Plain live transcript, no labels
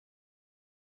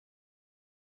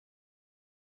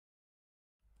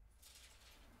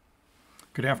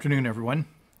Good afternoon, everyone.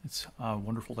 It's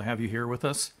wonderful to have you here with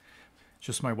us.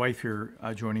 Just my wife here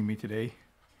joining me today.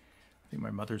 I think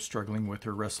my mother's struggling with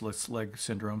her restless leg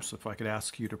syndrome, so if I could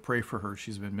ask you to pray for her.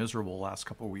 She's been miserable the last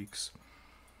couple of weeks.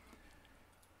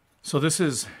 So this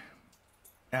is,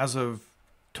 as of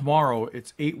tomorrow,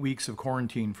 it's 8 weeks of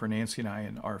quarantine for Nancy and I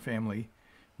and our family.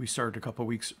 We started a couple of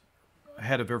weeks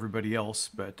ahead of everybody else,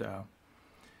 but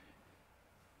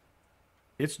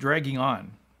it's dragging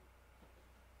on.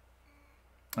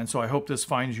 And so I hope this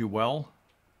finds you well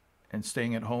and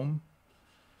staying at home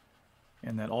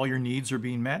and that all your needs are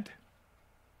being met.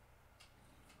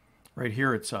 Right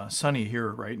here, it's sunny here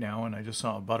right now, and I just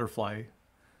saw a butterfly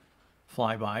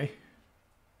fly by,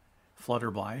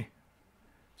 flutter by.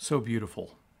 So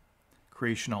beautiful.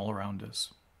 Creation all around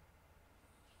us.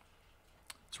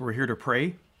 So we're here to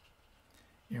pray,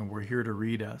 and we're here to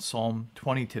read Psalm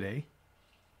 20 today.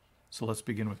 So let's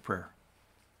begin with prayer.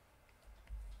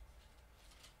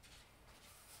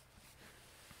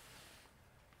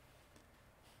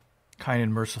 Kind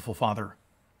and merciful Father,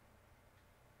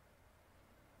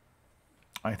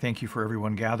 I thank you for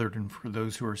everyone gathered and for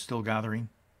those who are still gathering.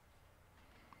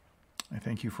 I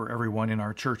thank you for everyone in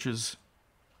our churches,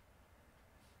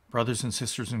 brothers and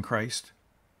sisters in Christ,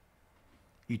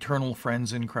 eternal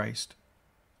friends in Christ.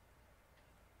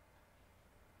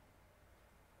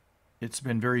 It's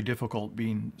been very difficult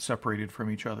being separated from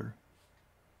each other.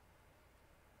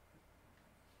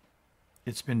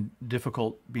 It's been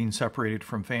difficult being separated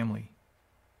from family.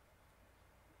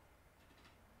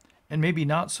 And maybe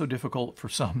not so difficult for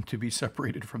some to be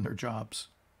separated from their jobs.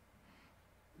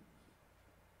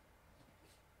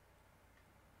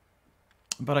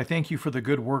 But I thank you for the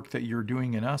good work that you're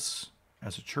doing in us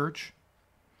as a church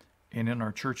and in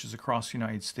our churches across the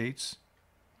United States.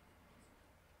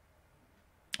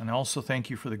 And I also thank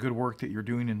you for the good work that you're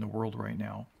doing in the world right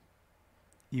now,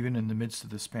 even in the midst of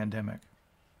this pandemic.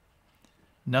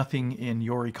 Nothing in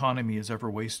your economy is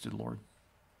ever wasted, Lord.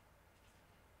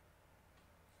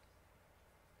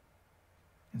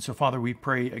 And so, Father, we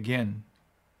pray again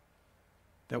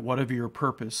that whatever your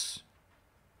purpose,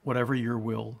 whatever your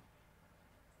will,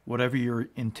 whatever your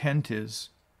intent is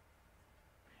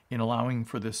in allowing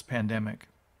for this pandemic,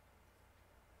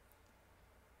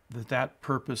 that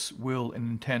purpose, will, and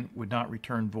intent would not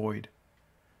return void,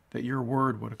 that your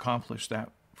word would accomplish that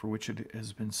for which it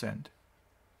has been sent.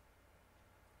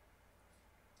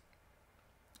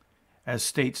 As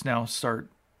states now start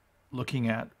looking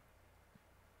at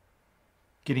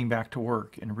getting back to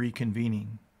work and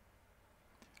reconvening,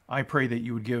 I pray that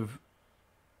you would give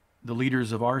the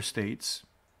leaders of our states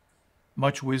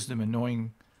much wisdom in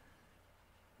knowing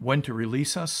when to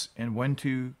release us and when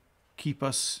to keep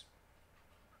us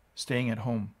staying at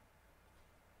home.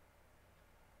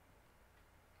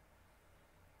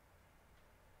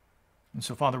 And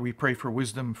so, Father, we pray for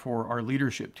wisdom for our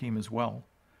leadership team as well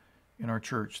in our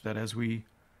church, that as we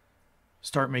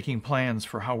start making plans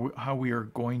for how we are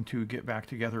going to get back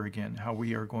together again, how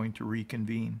we are going to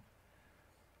reconvene,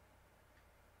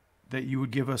 that you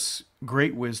would give us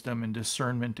great wisdom and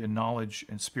discernment and knowledge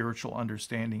and spiritual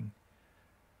understanding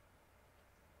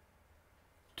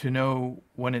to know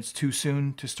when it's too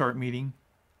soon to start meeting,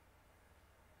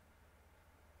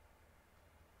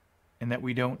 and that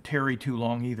we don't tarry too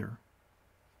long either.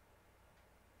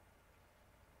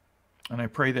 And I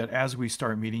pray that as we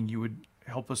start meeting, you would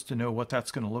help us to know what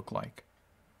that's going to look like.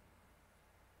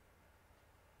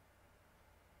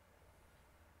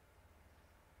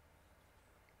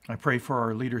 I pray for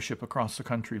our leadership across the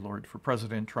country, Lord, for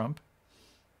President Trump,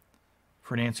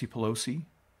 for Nancy Pelosi,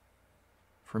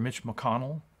 for Mitch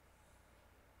McConnell,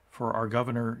 for our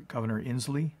Governor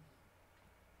Inslee,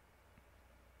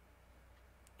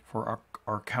 for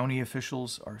our county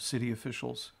officials, our city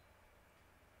officials.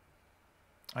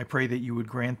 I pray that you would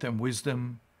grant them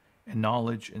wisdom and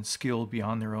knowledge and skill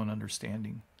beyond their own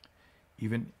understanding,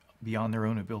 even beyond their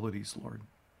own abilities, Lord.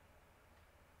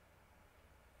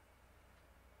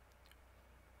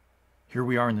 Here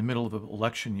we are in the middle of an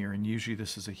election year, and usually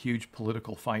this is a huge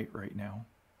political fight right now.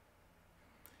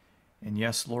 And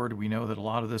yes, Lord, we know that a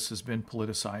lot of this has been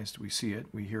politicized. We see it,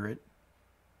 we hear it.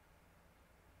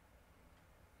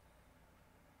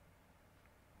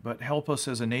 But help us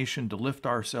as a nation to lift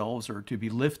ourselves, or to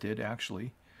be lifted,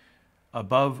 actually,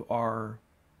 above our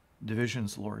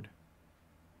divisions, Lord.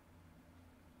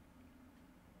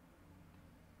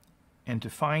 And to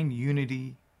find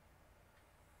unity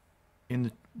in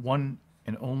the one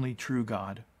and only true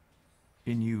God,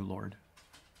 in you, Lord.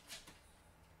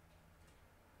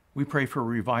 We pray for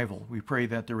revival. We pray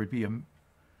that there would be a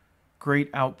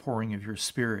great outpouring of your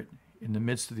Spirit in the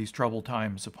midst of these troubled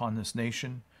times upon this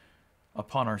nation,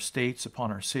 upon our states,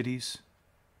 upon our cities,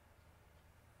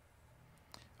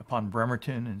 upon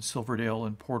Bremerton and Silverdale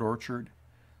and Port Orchard,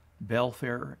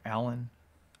 Belfair, Allen,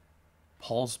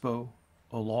 Paulsbo,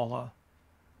 Olalla,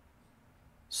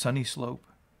 Sunny Slope,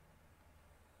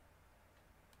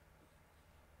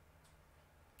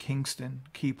 Kingston,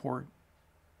 Keyport,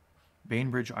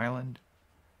 Bainbridge Island,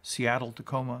 Seattle,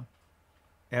 Tacoma,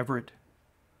 Everett,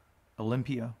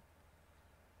 Olympia,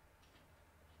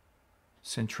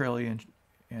 Centralia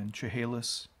and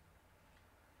Chehalis,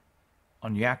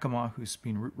 on Yakima, who's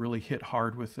been really hit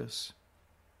hard with this,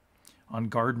 on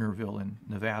Gardnerville in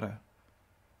Nevada,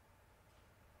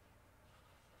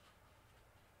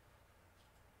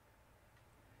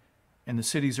 and the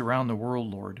cities around the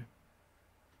world, Lord.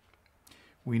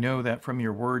 We know that from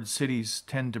your word, cities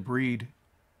tend to breed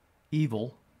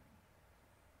evil,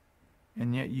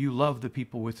 and yet you love the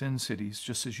people within cities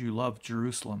just as you love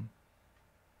Jerusalem.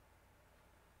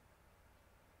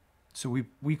 So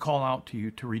we call out to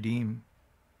you to redeem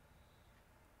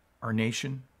our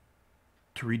nation,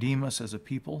 to redeem us as a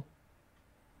people,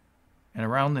 and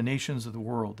around the nations of the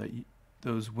world, that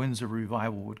those winds of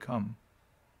revival would come.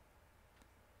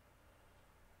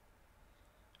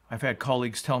 I've had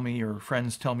colleagues tell me, or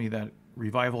friends tell me, that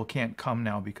revival can't come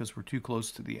now because we're too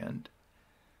close to the end.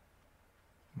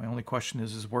 My only question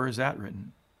is where is that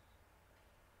written?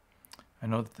 I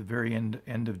know that the very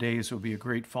end of days will be a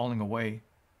great falling away.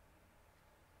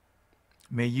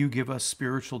 May you give us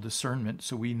spiritual discernment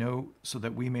so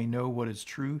that we may know what is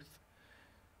truth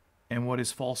and what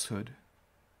is falsehood,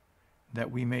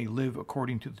 that we may live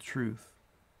according to the truth,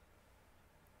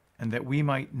 and that we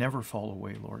might never fall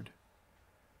away, Lord,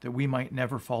 that we might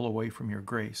never fall away from your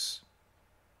grace.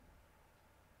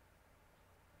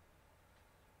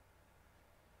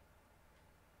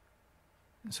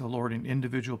 And so, Lord, in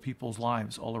individual people's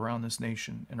lives all around this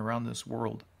nation and around this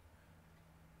world,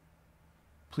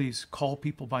 please call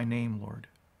people by name, Lord.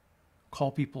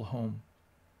 Call people home.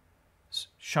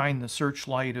 Shine the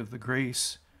searchlight of the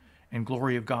grace and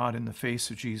glory of God in the face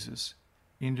of Jesus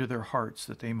into their hearts,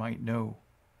 that they might know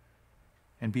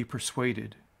and be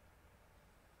persuaded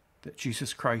that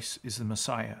Jesus Christ is the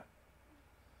Messiah,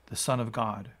 the Son of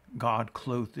God, God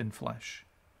clothed in flesh.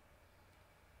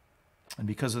 And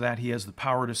because of that, he has the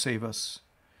power to save us.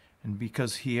 And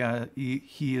because he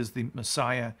is the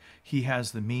Messiah, he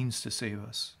has the means to save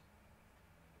us.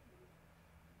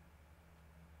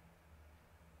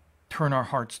 Turn our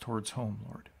hearts towards home,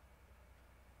 Lord.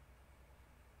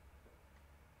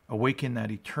 Awaken that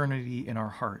eternity in our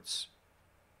hearts.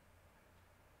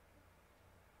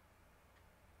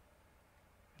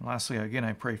 And lastly, again,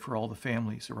 I pray for all the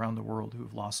families around the world who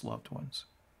have lost loved ones,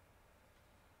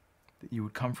 that you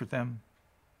would comfort them,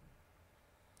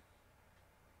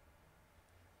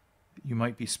 that you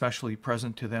might be specially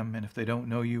present to them, and if they don't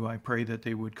know you, I pray that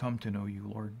they would come to know you,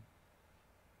 Lord.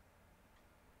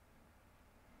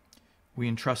 We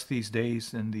entrust these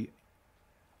days and the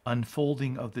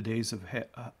unfolding of the days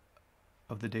ahead.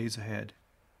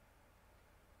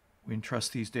 We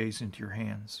entrust these days into your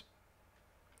hands,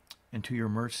 and to your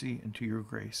mercy, and to your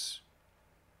grace.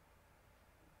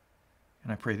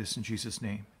 And I pray this in Jesus'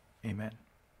 name. Amen.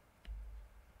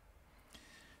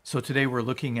 So today we're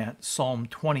looking at Psalm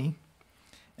 20,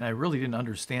 and I really didn't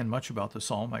understand much about the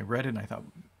psalm. I read it and I thought,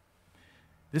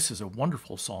 this is a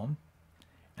wonderful psalm.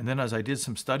 And then as I did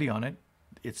some study on it,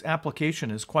 its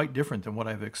application is quite different than what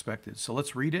I've expected. So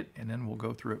let's read it, and then we'll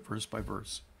go through it verse by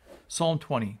verse. Psalm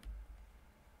 20,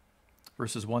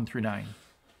 verses 1 through 9.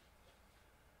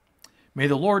 May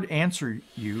the Lord answer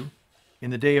you in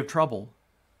the day of trouble.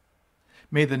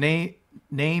 May the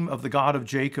name of the God of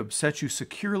Jacob set you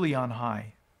securely on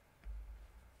high.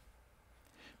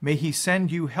 May he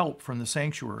send you help from the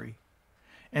sanctuary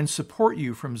and support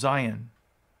you from Zion.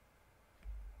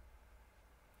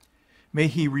 May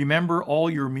he remember all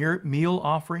your meal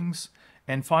offerings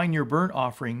and find your burnt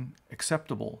offering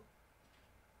acceptable.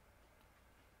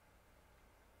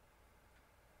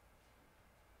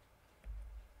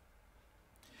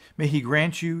 May he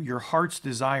grant you your heart's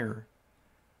desire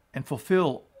and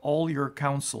fulfill all your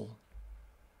counsel.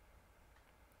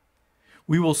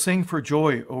 We will sing for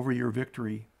joy over your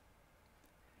victory,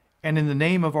 and in the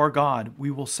name of our God we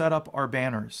will set up our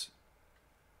banners.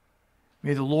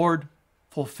 May the Lord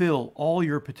fulfill all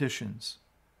your petitions.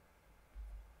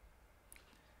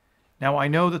 Now I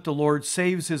know that the Lord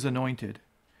saves his anointed.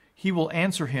 He will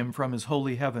answer him from his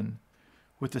holy heaven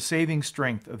with the saving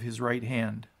strength of his right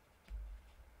hand.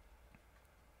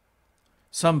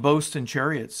 Some boast in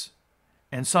chariots,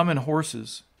 and some in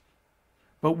horses,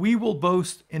 but we will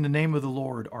boast in the name of the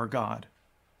Lord our God.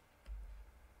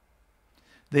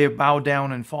 They have bowed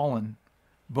down and fallen,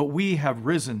 but we have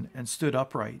risen and stood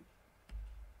upright.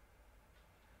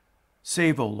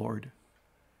 Save, O Lord.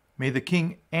 May the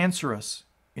King answer us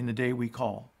in the day we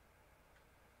call.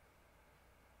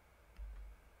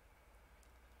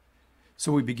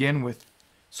 So we begin with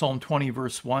Psalm 20,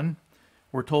 verse 1.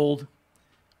 We're told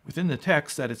within the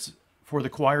text that it's for the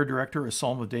choir director, a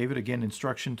psalm of David, again,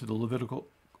 instruction to the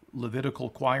Levitical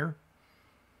choir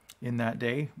in that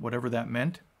day, whatever that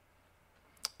meant.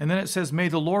 And then it says, may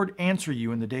the Lord answer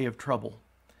you in the day of trouble.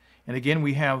 And again,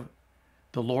 we have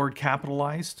the Lord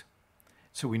capitalized.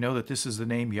 So we know that this is the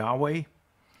name Yahweh.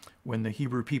 When the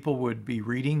Hebrew people would be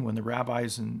reading, when the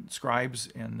rabbis and scribes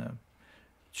and the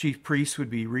chief priests would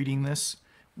be reading this,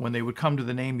 when they would come to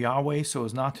the name Yahweh, so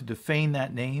as not to defame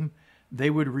that name, they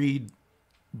would read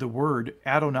the word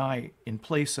Adonai in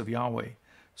place of Yahweh,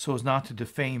 so as not to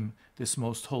defame this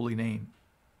most holy name.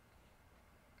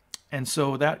 And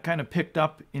so that kind of picked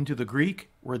up into the Greek,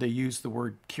 where they used the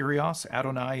word Kyrios.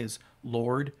 Adonai is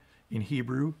Lord in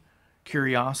Hebrew.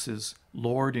 Kyrios is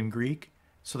Lord in Greek.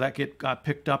 So that got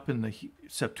picked up in the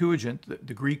Septuagint,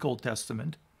 the Greek Old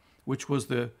Testament, which was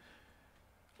the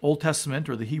Old Testament,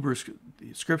 or the Hebrew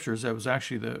Scriptures. That was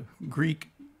actually the Greek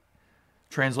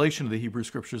translation of the Hebrew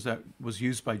Scriptures that was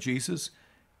used by Jesus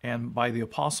and by the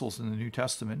apostles in the New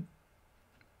Testament.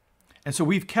 And so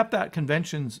we've kept that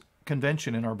convention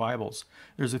in our Bibles.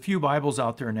 There's a few Bibles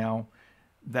out there now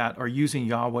that are using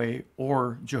Yahweh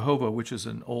or Jehovah, which is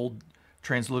an old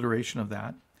transliteration of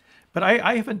that. But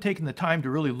I haven't taken the time to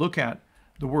really look at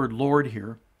the word Lord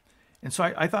here. And so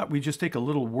I thought we'd just take a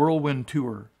little whirlwind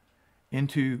tour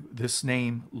into this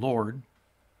name, Lord.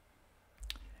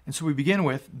 And so we begin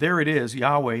with, there it is,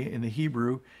 Yahweh in the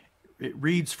Hebrew. It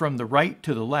reads from the right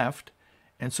to the left.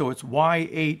 And so it's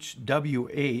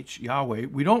YHWH, Yahweh.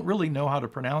 We don't really know how to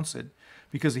pronounce it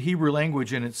because the Hebrew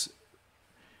language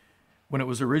when it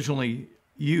was originally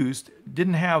used,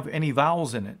 didn't have any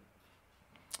vowels in it.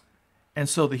 And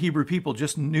so the Hebrew people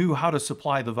just knew how to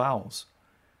supply the vowels.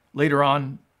 Later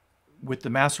on, with the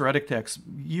Masoretic text,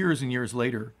 years and years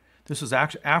later, this is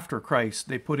actually after Christ,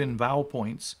 they put in vowel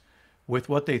points with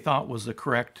what they thought was the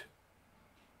correct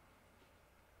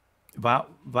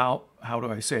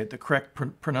the correct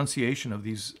pronunciation of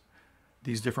these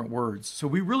different words. So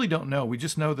we really don't know. We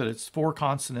just know that it's 4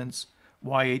 consonants,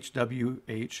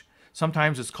 YHWH.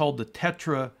 Sometimes it's called the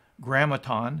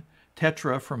tetragrammaton,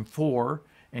 tetra from 4,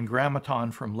 and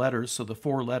grammaton from letters, so the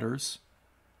 4 letters.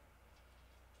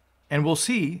 And we'll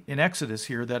see in Exodus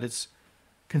here that it's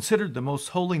considered the most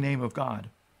holy name of God.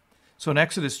 So in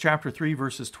Exodus chapter 3,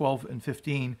 verses 12 and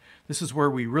 15, this is where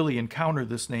we really encounter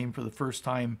this name for the first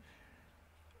time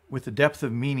with the depth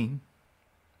of meaning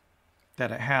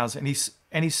that it has. And he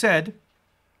said,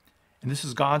 and this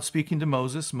is God speaking to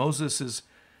Moses. Moses has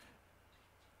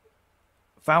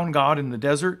found God in the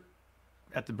desert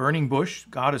at the burning bush.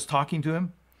 God is talking to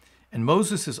him. And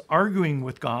Moses is arguing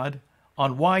with God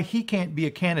on why he can't be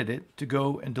a candidate to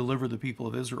go and deliver the people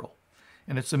of Israel.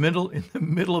 And it's in the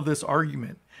middle of this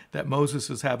argument that Moses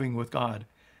is having with God.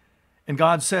 And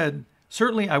God said,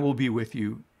 certainly I will be with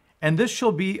you, and this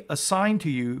shall be a sign to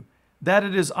you that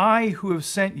it is I who have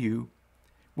sent you.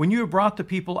 When you have brought the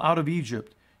people out of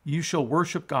Egypt, you shall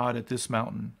worship God at this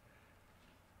mountain.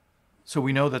 So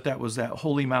we know that that was that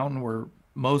holy mountain where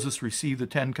Moses received the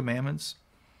 10 Commandments,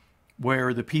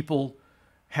 where the people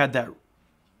had that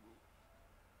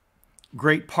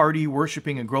great party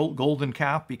worshiping a golden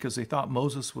calf because they thought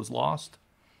Moses was lost.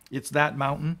 It's that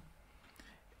mountain.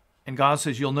 And God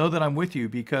says, you'll know that I'm with you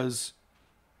because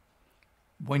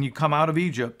when you come out of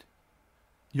Egypt,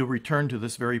 you'll return to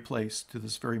this very place, to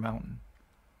this very mountain.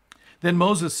 Then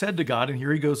Moses said to God, and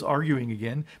here he goes arguing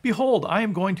again, behold, I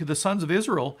am going to the sons of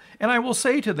Israel, and I will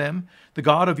say to them, the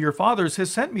God of your fathers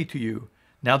has sent me to you.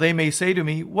 Now they may say to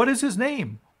me, what is his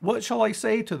name? What shall I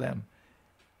say to them?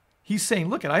 He's saying,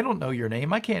 look, I don't know your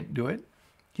name. I can't do it.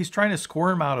 He's trying to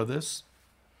squirm out of this.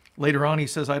 Later on, he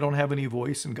says, I don't have any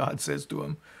voice. And God says to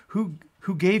him, who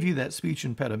gave you that speech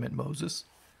impediment, Moses?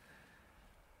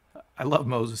 I love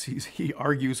Moses. He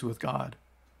argues with God.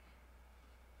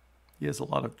 He has a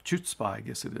lot of chutzpah, I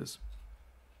guess it is.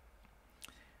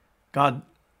 God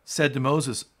said to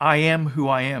Moses, I am who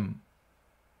I am.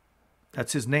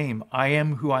 That's his name. I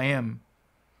am who I am.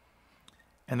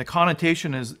 And the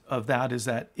connotation of that is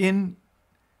that in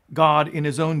God, in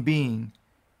his own being,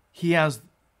 he has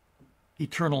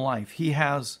eternal life. He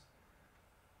has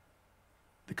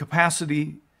the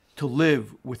capacity to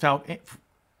live without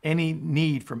any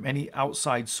need from any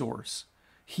outside source.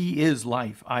 He is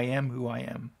life. I am who I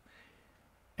am.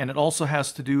 And it also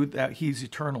has to do with that he's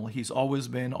eternal. He's always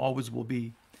been, always will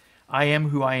be. I am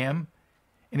who I am.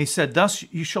 And he said, thus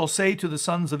you shall say to the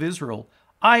sons of Israel,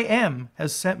 I am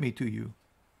has sent me to you.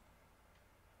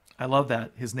 I love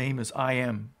that. His name is I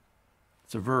am.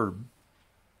 It's a verb.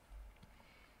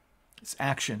 It's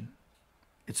action.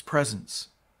 It's presence.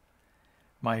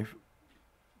 My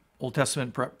Old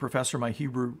Testament professor, my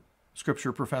Hebrew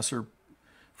scripture professor,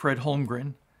 Fred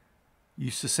Holmgren,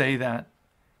 used to say that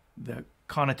the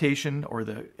connotation or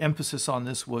the emphasis on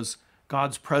this was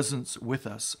God's presence with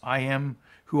us. I am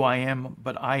who I am,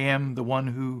 but I am the one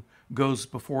who goes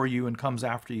before you and comes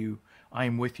after you. I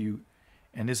am with you.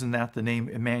 And isn't that the name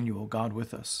Emmanuel, God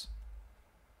with us?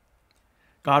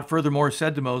 God furthermore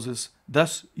said to Moses,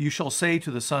 thus you shall say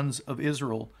to the sons of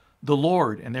Israel, the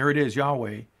Lord, and there it is,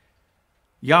 Yahweh,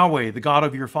 Yahweh, the God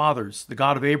of your fathers, the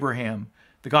God of Abraham,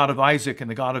 the God of Isaac, and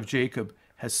the God of Jacob,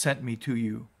 has sent me to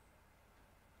you.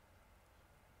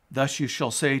 Thus you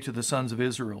shall say to the sons of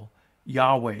Israel,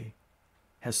 Yahweh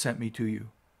has sent me to you.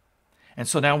 And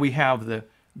so now we have the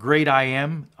great I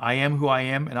am who I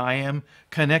am, and I am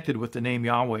connected with the name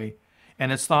Yahweh.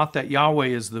 And it's thought that Yahweh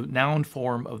is the noun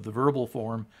form of the verbal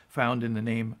form found in the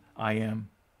name I am.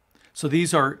 So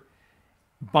these are,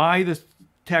 by the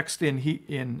text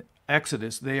in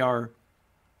Exodus, they are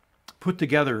put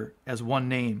together as one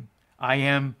name, I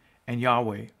am and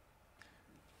Yahweh.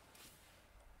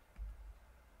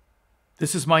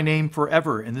 This is my name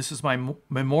forever, and this is my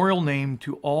memorial name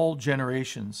to all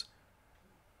generations.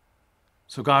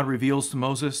 So God reveals to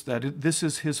Moses that this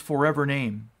is his forever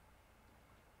name.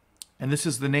 And this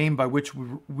is the name by which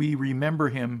we remember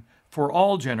him for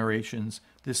all generations,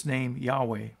 this name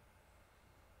Yahweh.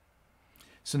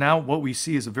 So now what we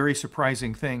see is a very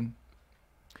surprising thing.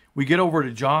 We get over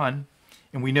to John,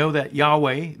 and we know that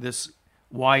Yahweh, this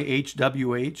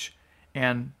YHWH,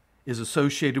 and is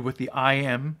associated with the I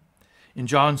am. In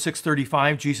John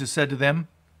 6:35, Jesus said to them,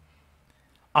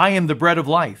 I am the bread of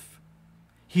life.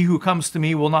 He who comes to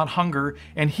me will not hunger,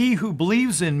 and he who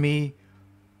believes in me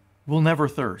will never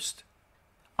thirst.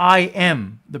 I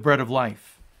am the bread of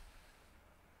life.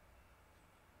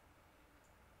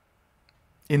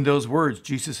 In those words,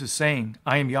 Jesus is saying,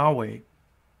 I am Yahweh.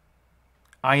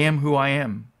 I am who I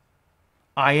am.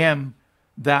 I am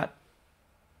that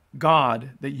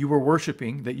God that you were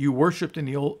worshiping, that you worshiped in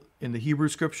the Hebrew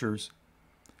Scriptures.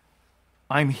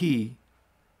 I'm He.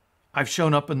 I've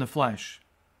shown up in the flesh.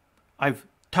 I've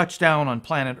touched down on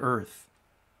planet Earth.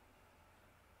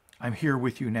 I'm here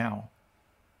with you now.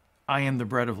 I am the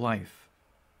bread of life.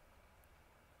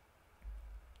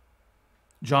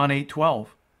 John 8:12.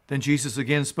 Then Jesus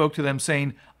again spoke to them,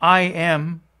 saying, I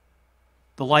am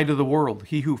the light of the world.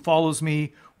 He who follows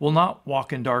me will not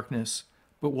walk in darkness,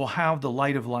 but will have the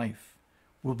light of life.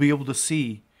 We'll be able to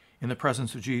see in the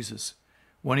presence of Jesus.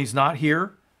 When he's not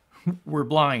here, we're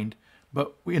blind.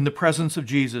 But in the presence of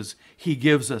Jesus, he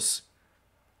gives us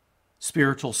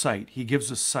spiritual sight. He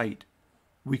gives us sight.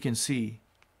 We can see.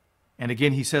 And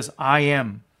again, he says, I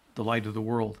am the light of the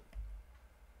world.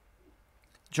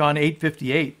 John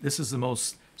 8:58, this is the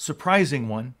most surprising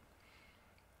one.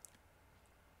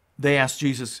 They asked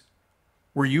Jesus,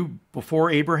 were you before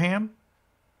Abraham?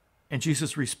 And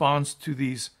Jesus responds to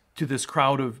this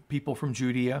crowd of people from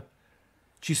Judea.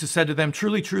 Jesus said to them,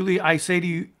 truly, truly, I say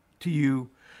to you,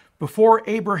 before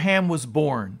Abraham was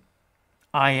born,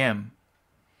 I am.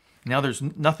 Now there's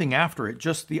nothing after it,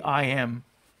 just the I am.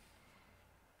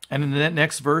 And in the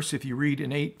next verse, if you read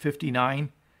in 8:59,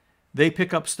 they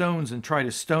pick up stones and try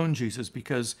to stone Jesus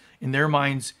because in their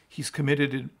minds he's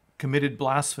committed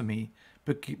blasphemy,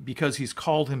 but because he's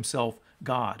called himself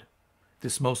God,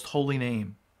 this most holy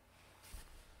name.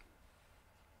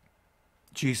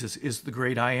 Jesus is the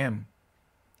great I am.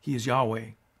 He is Yahweh.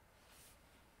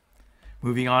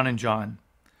 Moving on in John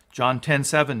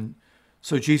 10:7.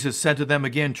 So Jesus said to them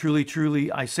again, truly, truly,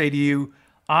 I say to you,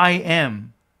 I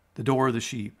am the door of the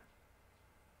sheep.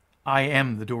 I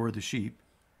am the door of the sheep.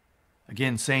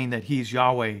 Again, saying that he's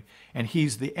Yahweh and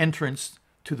he's the entrance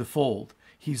to the fold.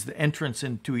 He's the entrance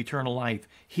into eternal life.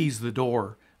 He's the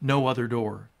door, no other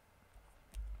door.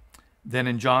 Then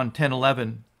in John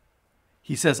 10:11,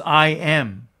 he says, I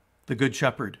am the good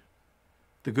shepherd.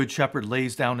 The good shepherd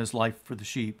lays down his life for the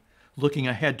sheep, looking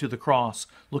ahead to the cross,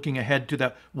 looking ahead to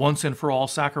that once and for all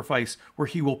sacrifice where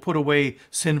he will put away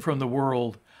sin from the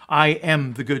world. I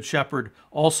am the good shepherd,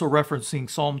 also referencing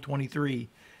Psalm 23,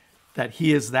 that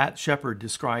he is that shepherd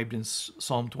described in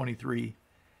Psalm 23.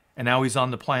 And now he's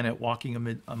on the planet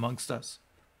walking amongst us.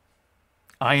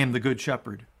 I am the good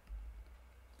shepherd.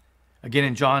 Again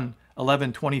in John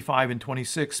 11:25 and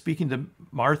 26, speaking to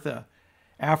Martha,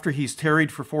 after he's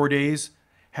tarried for 4 days,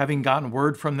 having gotten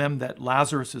word from them that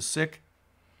Lazarus is sick,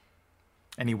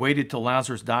 and he waited till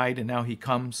Lazarus died, and now he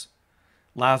comes.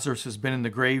 Lazarus has been in the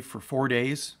grave for 4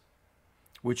 days,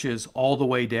 which is all the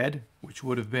way dead, which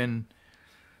would have been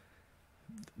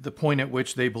the point at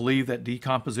which they believe that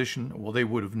decomposition, well, they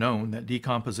would have known that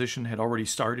decomposition had already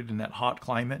started in that hot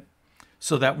climate.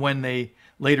 So that when they,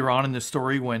 later on in the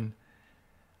story, when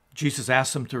Jesus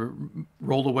asked them to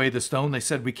roll away the stone, they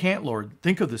said, "We can't, Lord.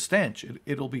 Think of the stench.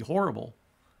 It'll be horrible."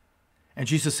 And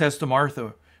Jesus says to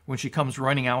Martha, when she comes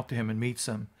running out to him and meets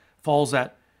him, falls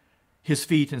at his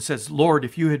feet and says, "Lord,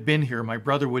 if you had been here, my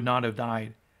brother would not have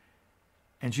died."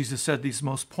 And Jesus said these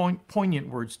most poignant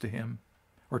words to him,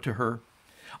 or to her.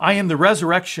 "I am the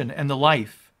resurrection and the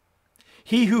life.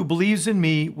 He who believes in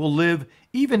me will live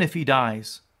even if he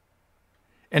dies.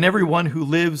 And everyone who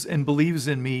lives and believes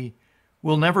in me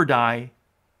will never die.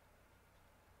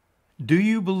 Do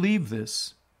you believe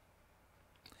this?"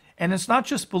 And it's not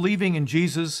just believing in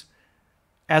Jesus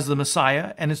as the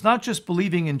Messiah, and it's not just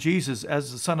believing in Jesus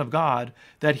as the Son of God,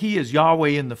 that he is Yahweh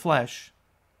in the flesh.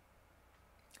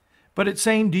 But it's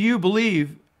saying, do you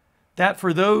believe that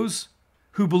for those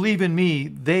who believe in me,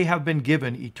 they have been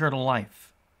given eternal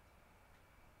life?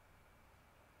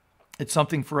 It's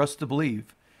something for us to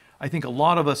believe. I think a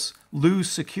lot of us lose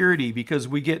security because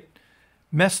we get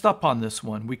messed up on this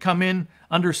one. We come in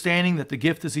understanding that the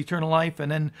gift is eternal life,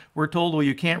 and then we're told, well,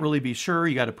 you can't really be sure.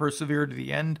 You got to persevere to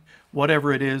the end,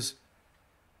 whatever it is.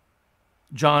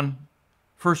 1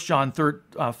 John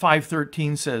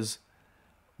 5:13 says,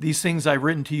 "These things I've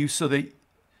written to you so that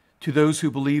to those who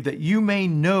believe, that you may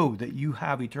know that you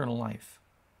have eternal life."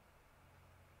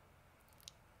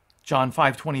 John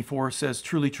 5:24 says,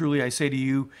 "Truly, truly, I say to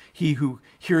you, he who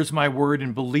hears my word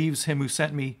and believes him who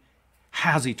sent me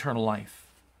has eternal life."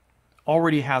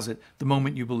 Already has it the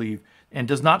moment you believe, and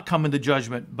does not come into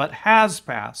judgment, but has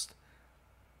passed.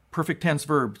 Perfect tense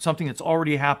verb, something that's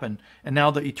already happened. And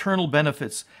now the eternal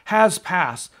benefits has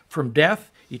passed from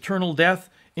death, eternal death,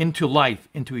 into life,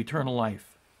 into eternal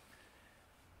life.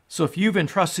 So if you've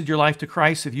entrusted your life to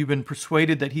Christ, if you've been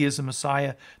persuaded that he is the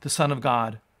Messiah, the Son of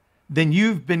God, then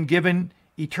you've been given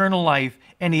eternal life.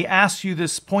 And he asks you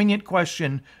this poignant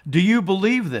question, do you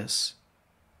believe this?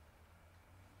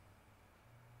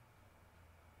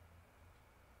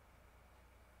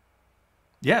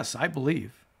 Yes, I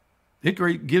believe.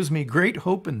 It gives me great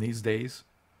hope in these days,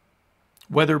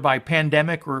 whether by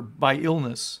pandemic or by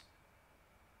illness.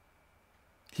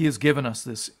 He has given us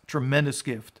this tremendous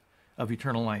gift of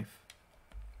eternal life.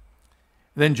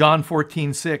 Then John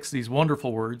 14:6, these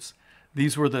wonderful words.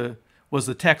 These was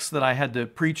the text that I had to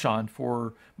preach on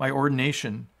for my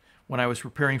ordination. When I was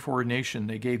preparing for ordination,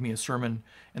 they gave me a sermon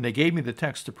and they gave me the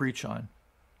text to preach on.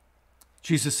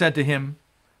 Jesus said to him,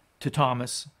 to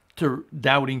Thomas, to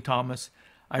doubting Thomas,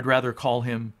 I'd rather call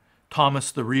him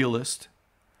Thomas the realist.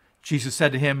 Jesus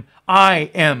said to him,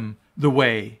 "I am the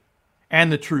way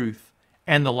and the truth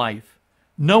and the life.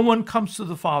 No one comes to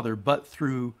the Father but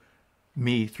through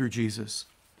me," through Jesus.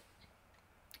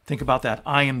 Think about that.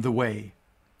 I am the way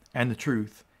and the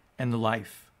truth and the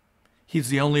life. He's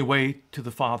the only way to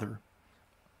the Father.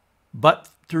 But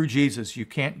through Jesus, you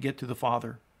can't get to the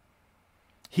Father.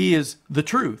 He is the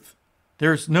truth.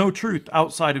 There's no truth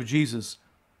outside of Jesus.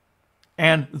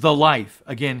 And the life.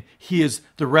 Again, he is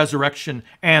the resurrection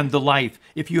and the life.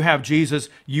 If you have Jesus,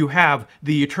 you have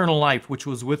the eternal life, which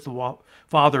was with the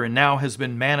Father and now has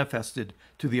been manifested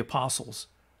to the apostles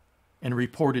and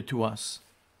reported to us.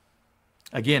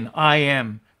 Again, I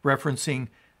am referencing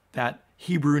that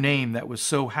Hebrew name that was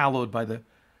so hallowed by the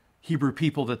Hebrew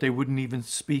people that they wouldn't even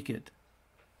speak it.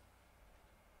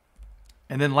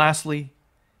 And then lastly,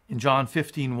 in John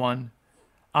 15:1,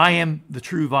 I am the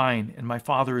true vine, and my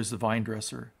Father is the vine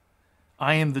dresser.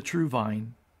 I am the true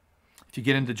vine. If you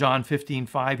get into John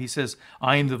 15:5, he says,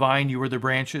 I am the vine, you are the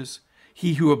branches.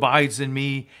 He who abides in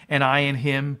me, and I in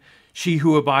him, she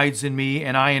who abides in me,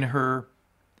 and I in her,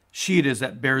 she it is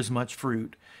that bears much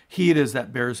fruit. He it is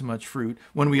that bears much fruit,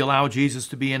 when we allow Jesus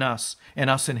to be in us, and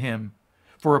us in him.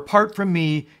 For apart from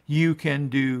me, you can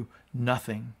do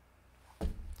nothing.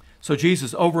 So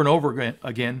Jesus, over and over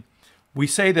again, we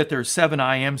say that there's 7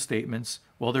 I am statements.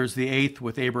 Well, there's the 8th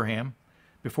with Abraham.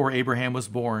 Before Abraham was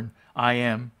born, I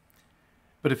am.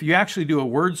 But if you actually do a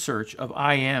word search of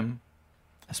I am,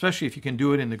 especially if you can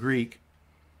do it in the Greek,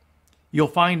 you'll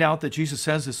find out that Jesus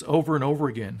says this over and over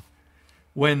again.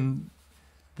 When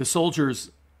the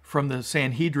soldiers from the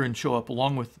Sanhedrin show up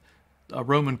along with a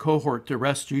Roman cohort to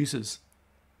arrest Jesus,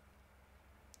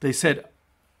 they said,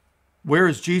 "Where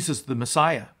is Jesus the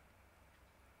Messiah?"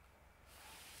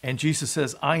 And Jesus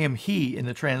says, I am he in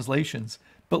the translations.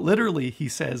 But literally he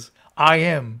says, I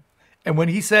am. And when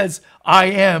he says, I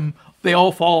am, they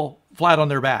all fall flat on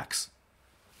their backs.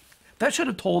 That should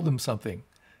have told them something.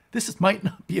 might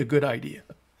not be a good idea.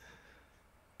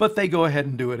 But they go ahead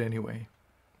and do it anyway.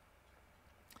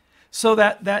 So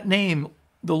that name,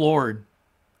 the Lord,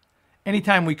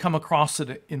 anytime we come across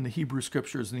it in the Hebrew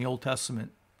Scriptures in the Old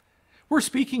Testament, we're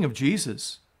speaking of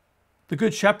Jesus, the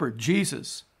Good Shepherd,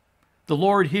 Jesus. The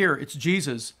Lord here, it's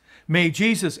Jesus. May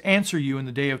Jesus answer you in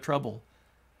the day of trouble.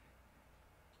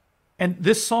 And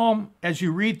this psalm, as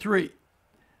you read through it,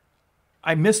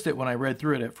 I missed it when I read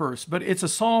through it at first, but it's a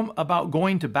psalm about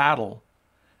going to battle.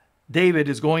 David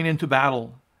is going into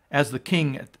battle as the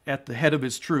king at the head of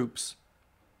his troops.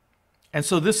 And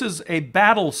so this is a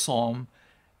battle psalm,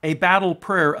 a battle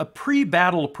prayer, a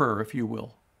pre-battle prayer, if you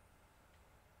will.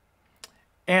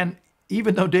 And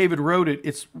even though David wrote it,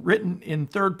 it's written in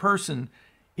third person,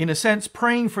 in a sense,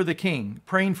 praying for the king,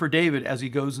 praying for David as he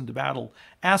goes into battle,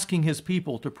 asking his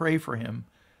people to pray for him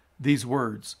these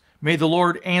words. May the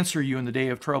Lord answer you in the day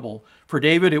of trouble. For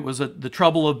David, it was the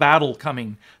trouble of battle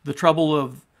coming, the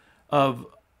trouble of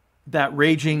that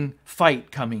raging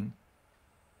fight coming,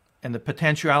 and the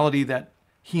potentiality that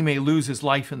he may lose his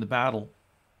life in the battle.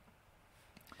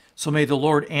 So may the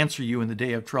Lord answer you in the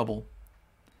day of trouble.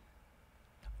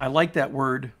 I like that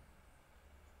word,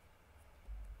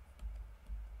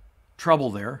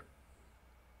 trouble, there.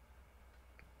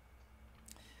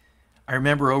 I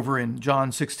remember over in John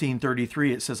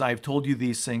 16:33, it says, I have told you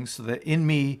these things so that in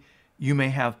me you may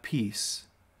have peace.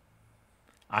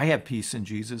 I have peace in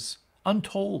Jesus,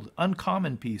 untold,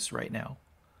 uncommon peace right now.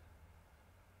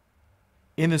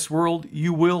 In this world,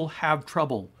 you will have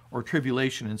trouble or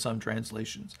tribulation in some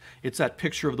translations. It's that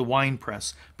picture of the wine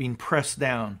press being pressed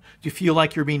down. Do you feel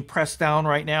like you're being pressed down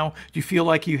right now? Do you feel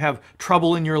like you have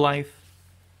trouble in your life?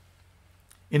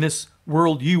 In this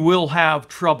world, you will have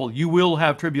trouble. You will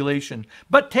have tribulation.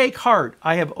 But take heart,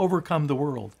 I have overcome the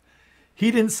world.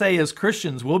 He didn't say as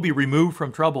Christians we'll be removed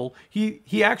from trouble.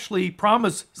 He actually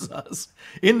promises us,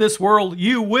 in this world,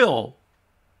 you will.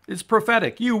 It's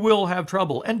prophetic. You will have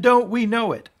trouble. And don't we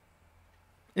know it?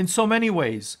 In so many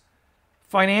ways.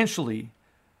 Financially,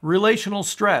 relational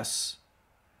stress,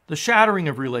 the shattering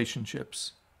of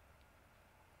relationships,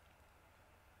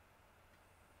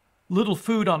 little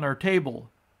food on our table,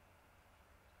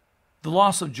 the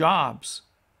loss of jobs,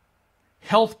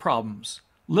 health problems,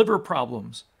 liver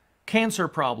problems, cancer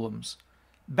problems,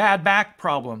 bad back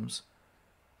problems,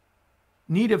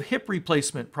 need of hip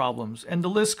replacement problems, and the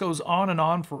list goes on and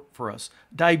on for us.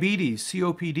 Diabetes,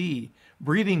 COPD,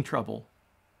 breathing trouble.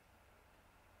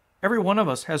 Every one of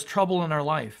us has trouble in our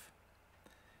life.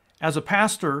 As a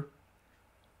pastor,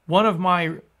 one of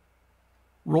my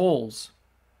roles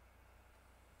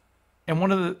and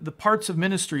one of the parts of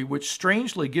ministry which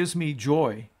strangely gives me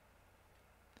joy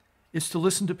is to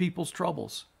listen to people's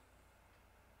troubles,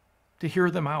 to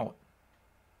hear them out,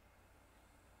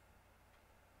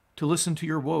 to listen to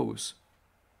your woes.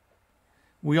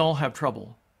 We all have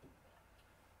trouble.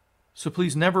 So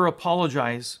please never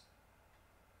apologize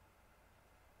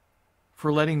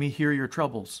for letting me hear your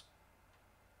troubles.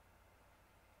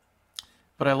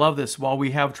 But I love this. While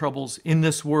we have troubles in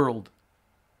this world,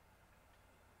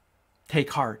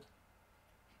 take heart.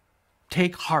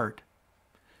 Take heart.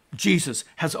 Jesus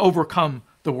has overcome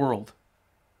the world.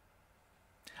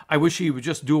 I wish he would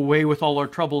just do away with all our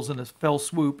troubles in a fell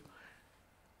swoop,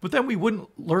 but then we wouldn't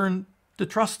learn to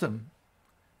trust him.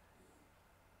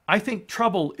 I think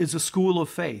trouble is a school of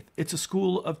faith. It's a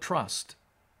school of trust.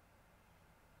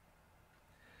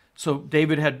 So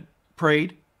David had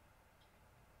prayed,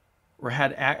 or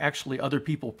had actually other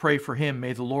people pray for him.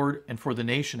 May the Lord, and for the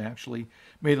nation actually,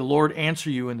 may the Lord answer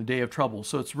you in the day of trouble.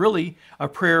 So it's really a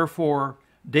prayer for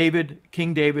David,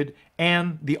 King David,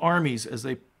 and the armies as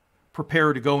they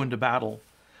prepare to go into battle.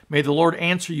 May the Lord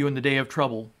answer you in the day of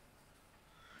trouble.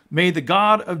 May the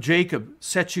God of Jacob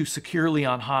set you securely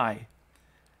on high.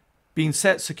 Being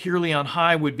set securely on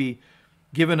high would be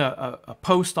given a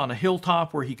post on a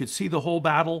hilltop where he could see the whole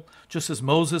battle, just as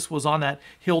Moses was on that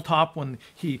hilltop when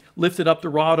he lifted up the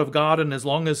rod of God, and as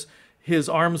long as his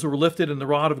arms were lifted and the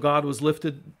rod of God was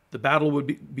lifted, the battle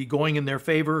would be going in their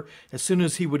favor. As soon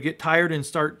as he would get tired and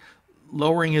start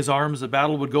lowering his arms, the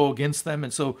battle would go against them.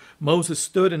 And so Moses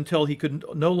stood until he could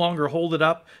no longer hold it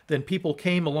up. Then people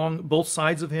came along both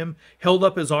sides of him, held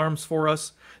up his arms for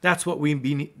us. That's what we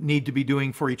need to be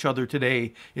doing for each other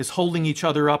today, is holding each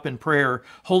other up in prayer,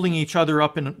 holding each other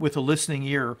up with a listening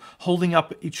ear, holding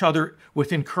up each other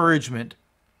with encouragement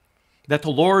that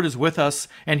the Lord is with us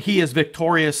and he is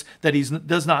victorious, that he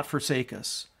does not forsake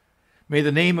us. May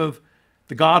the name of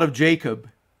the God of Jacob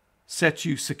set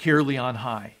you securely on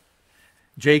high.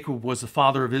 Jacob was the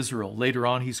father of Israel. Later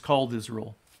on, he's called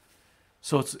Israel.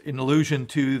 So it's an allusion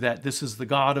to that this is the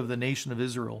God of the nation of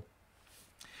Israel.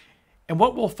 And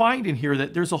what we'll find in here,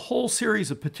 that there's a whole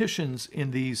series of petitions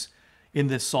in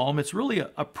this psalm. It's really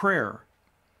a prayer.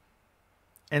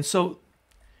 And so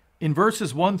in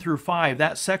verses 1 through 5,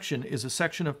 that section is a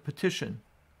section of petition.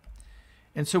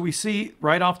 And so we see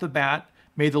right off the bat,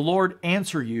 may the Lord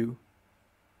answer you.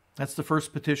 That's the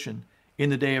first petition, in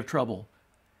the day of trouble.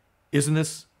 Isn't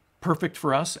this perfect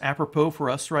for us, apropos for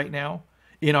us right now?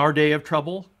 In our day of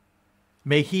trouble,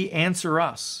 may he answer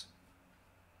us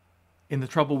in the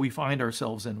trouble we find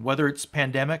ourselves in, whether it's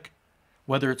pandemic,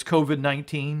 whether it's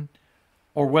COVID-19,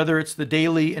 or whether it's the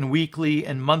daily and weekly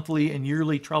and monthly and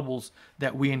yearly troubles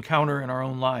that we encounter in our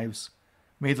own lives.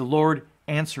 May the Lord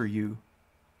answer you.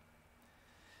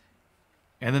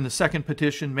 And then the second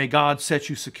petition, may God set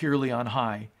you securely on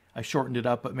high. I shortened it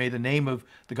up, but may the name of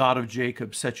the God of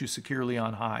Jacob set you securely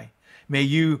on high. May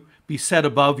you be set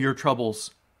above your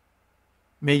troubles.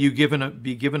 May you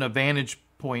be given a vantage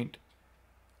point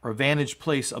or a vantage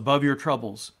place above your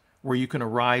troubles where you can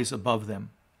arise above them.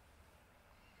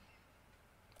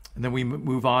 And then we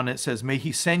move on. It says, may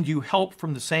he send you help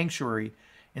from the sanctuary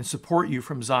and support you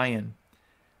from Zion.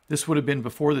 This would have been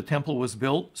before the temple was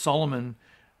built. Solomon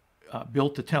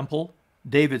built the temple,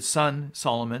 David's son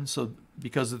Solomon. So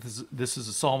because this is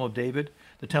a psalm of David,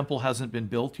 the temple hasn't been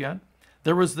built yet.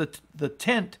 There was the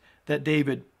tent that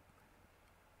David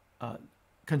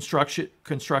constructed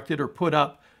or put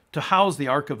up to house the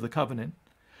Ark of the Covenant.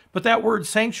 But that word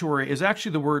sanctuary is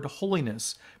actually the word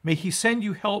holiness. May he send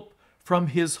you help from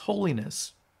his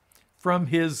holiness, from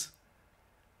his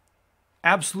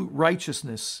absolute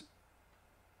righteousness,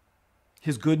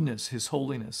 his goodness, his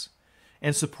holiness,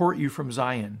 and support you from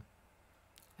Zion.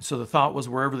 So the thought was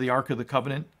wherever the Ark of the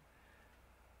Covenant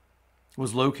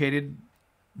was located,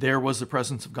 there was the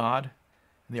presence of God.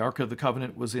 And the Ark of the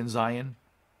Covenant was in Zion.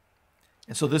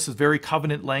 And so this is very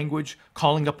covenant language,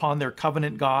 calling upon their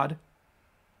covenant God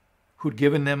who'd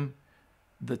given them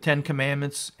the 10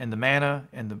 Commandments and the manna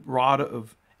and the rod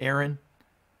of Aaron,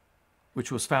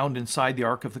 which was found inside the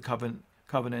Ark of the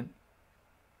Covenant.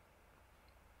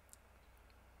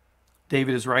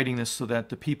 David is writing this so that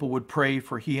the people would pray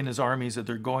for he and his armies that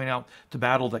they're going out to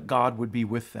battle, that God would be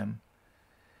with them.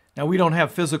 Now, we don't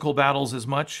have physical battles as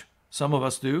much. Some of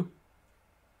us do.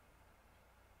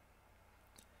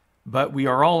 But we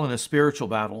are all in a spiritual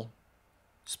battle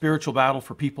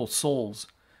for people's souls,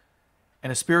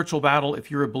 and a spiritual battle, if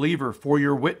you're a believer, for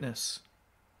your witness.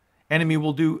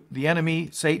 The enemy,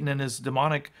 Satan and his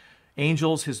demonic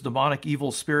angels, his demonic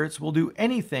evil spirits, will do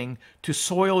anything to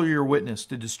soil your witness,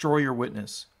 to destroy your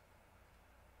witness.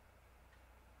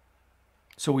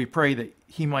 So we pray that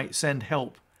he might send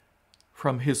help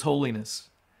from his holiness,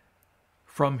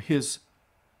 from his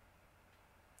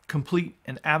complete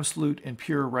and absolute and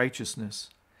pure righteousness,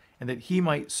 and that he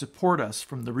might support us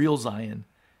from the real Zion,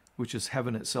 which is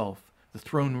heaven itself, the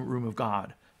throne room of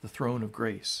God, the throne of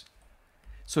grace.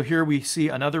 So here we see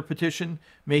another petition.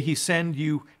 May he send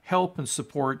you help and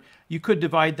support. You could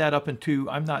divide that up in two.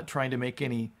 I'm not trying to make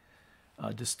any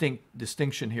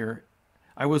distinction here.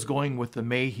 I was going with the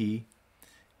may he.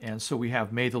 And so we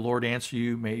have, may the Lord answer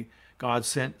you. May God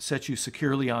set you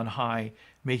securely on high.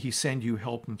 May he send you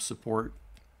help and support.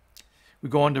 We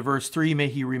go on to verse 3. May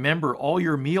he remember all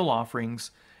your meal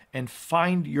offerings and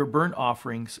find your burnt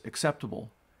offerings acceptable.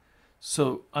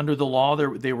 So under the law,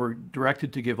 they were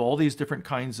directed to give all these different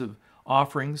kinds of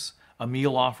offerings. A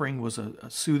meal offering was a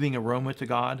soothing aroma to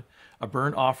God. A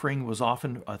burnt offering was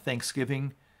often a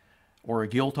thanksgiving or a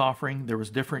guilt offering. There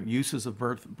was different uses of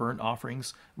burnt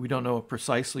offerings. We don't know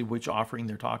precisely which offering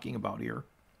they're talking about here.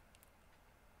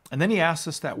 And then he asks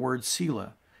us that word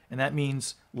Selah, and that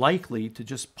means likely to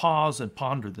just pause and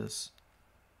ponder this.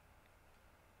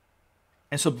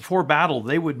 And so before battle,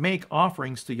 they would make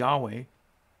offerings to Yahweh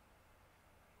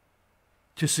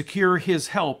to secure his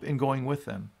help in going with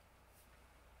them.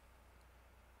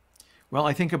 Well,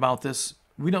 I think about this.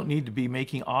 We don't need to be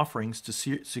making offerings to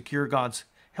secure God's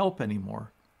help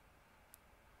anymore.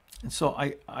 And so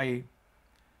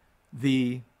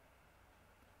the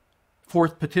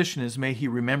fourth petition is, may he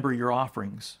remember your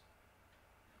offerings.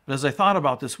 But as I thought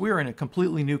about this, we're in a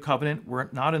completely new covenant. We're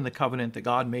not in the covenant that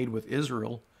God made with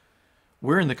Israel.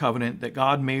 We're in the covenant that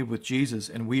God made with Jesus,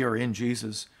 and we are in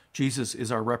Jesus. Jesus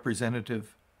is our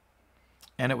representative.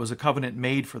 And it was a covenant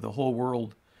made for the whole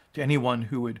world, to anyone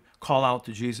who would call out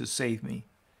to Jesus, save me,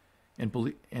 and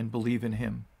believe in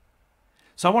him.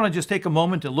 So I want to just take a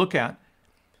moment to look at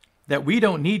that we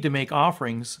don't need to make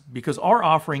offerings because our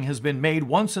offering has been made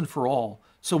once and for all.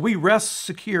 So we rest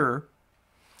secure.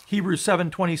 Hebrews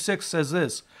 7:26 says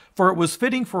this, for it was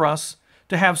fitting for us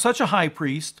to have such a high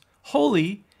priest,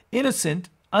 holy, innocent,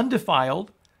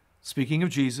 undefiled, speaking of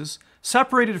Jesus,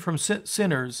 separated from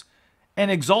sinners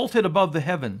and exalted above the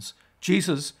heavens.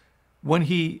 Jesus, when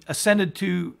he ascended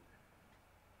to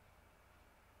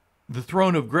the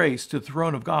throne of grace, to the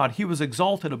throne of God, he was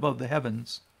exalted above the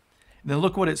heavens. And then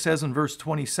look what it says in verse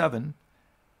 27,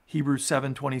 Hebrews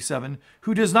 7:27,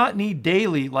 who does not need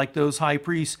daily, like those high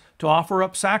priests, to offer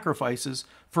up sacrifices,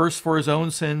 first for his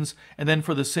own sins and then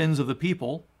for the sins of the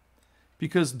people,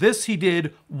 because this he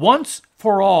did once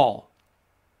for all.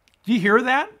 Do you hear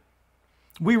that?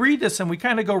 We read this and we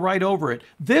kind of go right over it.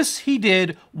 This he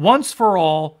did once for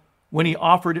all when he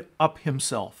offered up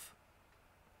himself.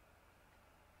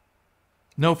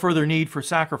 No further need for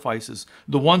sacrifices.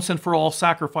 The once and for all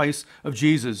sacrifice of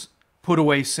Jesus put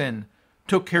away sin,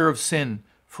 took care of sin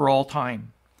for all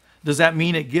time. Does that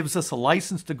mean it gives us a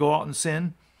license to go out and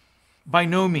sin? By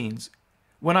no means.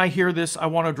 When I hear this, I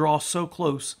want to draw so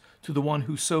close to the one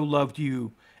who so loved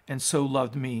you and so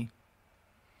loved me.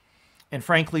 And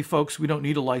frankly, folks, we don't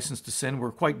need a license to sin.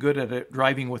 We're quite good at it,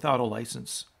 driving without a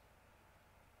license.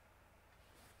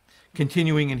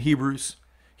 Continuing in Hebrews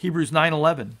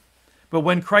 9:11. But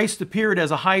when Christ appeared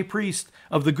as a high priest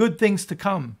of the good things to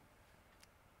come,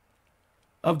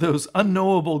 of those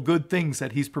unknowable good things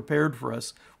that he's prepared for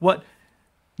us, what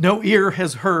no ear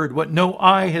has heard, what no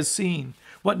eye has seen,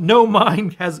 what no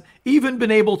mind has even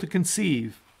been able to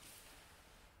conceive,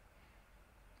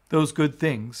 those good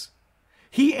things.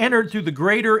 He entered through the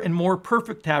greater and more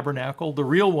perfect tabernacle, the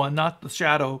real one, not the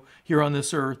shadow here on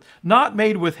this earth, not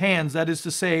made with hands, that is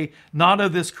to say, not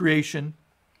of this creation.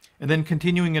 And then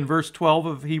continuing in verse 12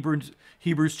 of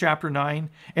Hebrews chapter 9,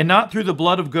 and not through the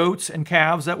blood of goats and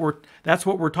calves, that's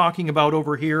what we're talking about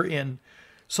over here in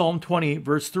Psalm 20,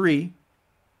 verse 3.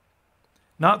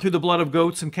 Not through the blood of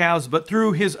goats and calves, but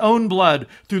through his own blood,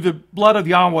 through the blood of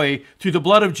Yahweh, through the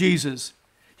blood of Jesus.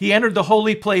 He entered the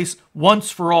holy place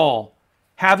once for all,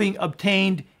 having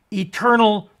obtained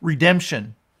eternal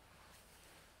redemption.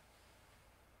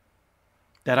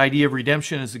 That idea of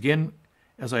redemption is, again,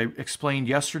 as I explained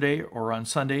yesterday or on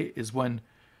Sunday, is when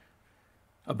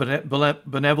a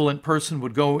benevolent person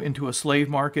would go into a slave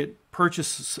market,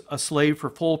 purchase a slave for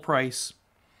full price,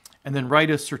 and then write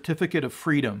a certificate of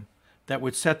freedom that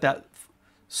would set that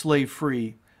slave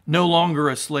free. No longer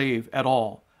a slave at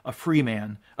all, a free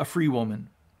man, a free woman.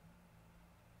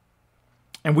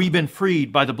 And we've been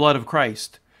freed by the blood of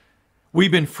Christ.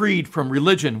 We've been freed from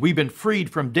religion. We've been freed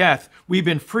from death. We've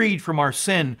been freed from our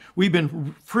sin. We've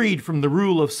been freed from the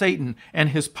rule of Satan and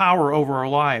his power over our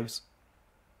lives.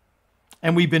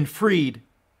 And we've been freed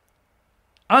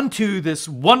unto this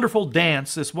wonderful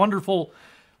dance, this wonderful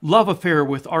love affair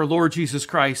with our Lord Jesus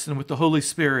Christ and with the Holy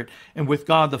Spirit and with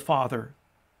God the Father.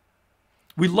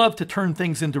 We love to turn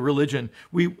things into religion.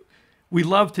 We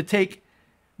love to take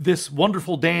this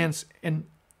wonderful dance and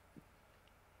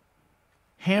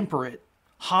hamper it,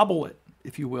 hobble it,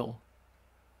 if you will,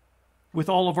 with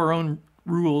all of our own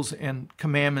rules and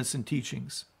commandments and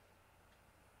teachings.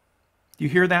 Do you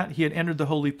hear that? He had entered the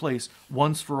holy place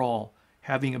once for all,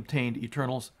 having obtained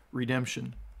eternal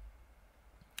redemption.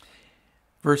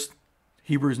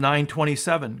 Hebrews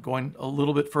 9:27, going a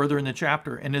little bit further in the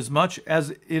chapter. And as much as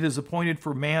it is appointed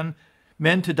for men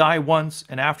to die once,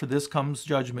 and after this comes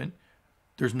judgment.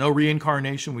 There's no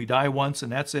reincarnation. We die once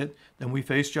and that's it. Then we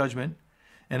face judgment.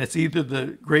 And it's either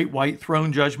the great white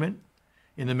throne judgment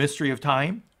in the mystery of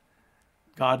time,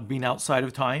 God being outside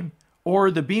of time,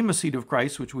 or the bema seat of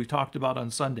Christ, which we talked about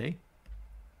on Sunday.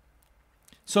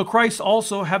 So Christ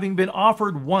also, having been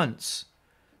offered once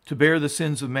to bear the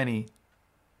sins of many,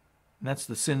 and that's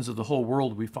the sins of the whole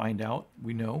world, we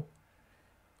know,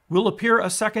 will appear a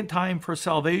second time for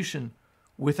salvation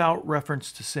without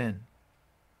reference to sin.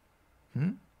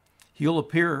 He'll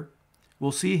appear,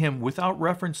 we'll see him without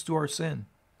reference to our sin.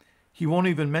 He won't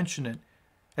even mention it.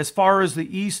 As far as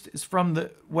the east is from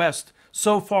the west,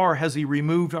 so far has he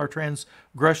removed our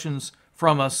transgressions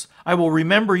from us. I will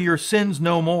remember your sins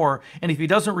no more. And if he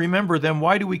doesn't remember them,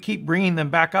 why do we keep bringing them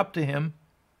back up to him?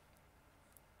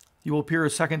 He will appear a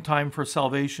second time for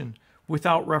salvation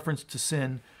without reference to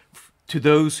sin to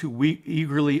those who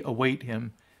eagerly await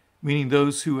him, meaning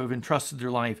those who have entrusted their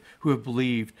life, who have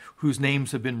believed, whose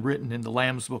names have been written in the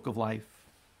Lamb's Book of Life.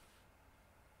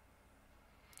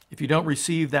 If you don't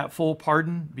receive that full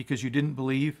pardon because you didn't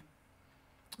believe,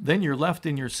 then you're left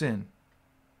in your sin.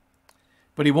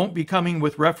 But he won't be coming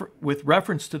with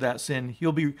reference to that sin.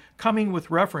 He'll be coming with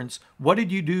reference. What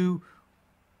did you do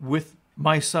with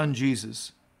my son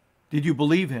Jesus? Did you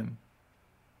believe him?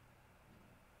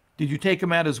 Did you take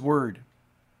him at his word?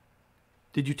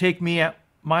 Did you take me at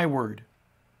my word?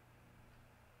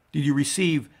 Did you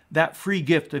receive that free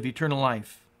gift of eternal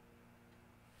life?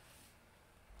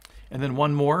 And then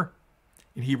one more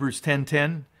in Hebrews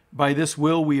 10:10. By this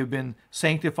will we have been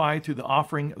sanctified through the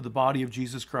offering of the body of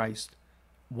Jesus Christ,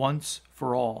 once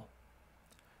for all.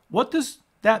 What does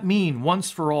that mean, once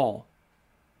for all?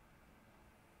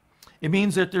 It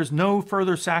means that there's no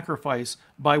further sacrifice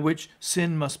by which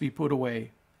sin must be put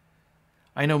away.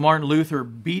 I know Martin Luther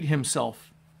beat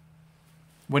himself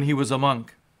when he was a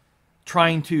monk,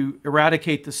 trying to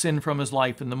eradicate the sin from his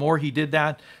life. And the more he did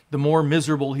that, the more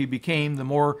miserable he became, the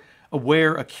more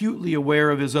acutely aware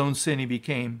of his own sin he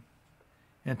became,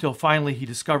 until finally he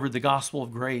discovered the gospel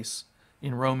of grace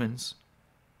in Romans.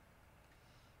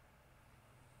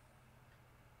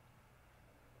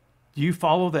 Do you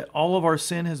follow that all of our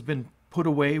sin has been put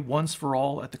away once for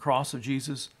all at the cross of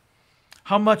Jesus?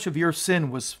 How much of your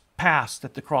sin was passed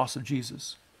at the cross of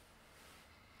Jesus?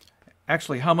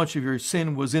 Actually, how much of your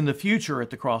sin was in the future at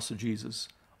the cross of Jesus?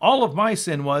 All of my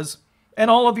sin was, and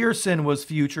all of your sin was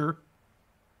future.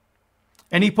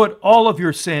 And he put all of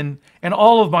your sin and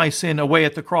all of my sin away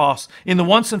at the cross in the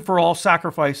once and for all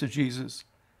sacrifice of Jesus.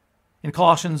 In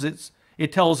Colossians,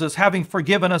 it tells us, having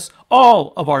forgiven us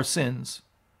all of our sins.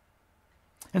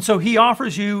 And so he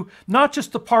offers you not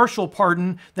just the partial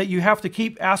pardon that you have to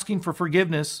keep asking for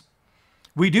forgiveness.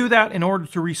 We do that in order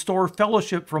to restore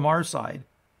fellowship from our side.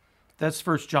 That's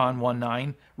 1 John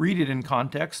 1:9. Read it in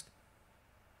context.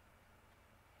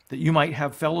 That you might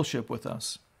have fellowship with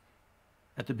us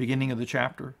at the beginning of the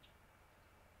chapter.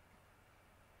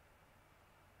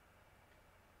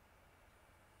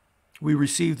 We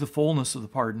receive the fullness of the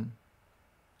pardon.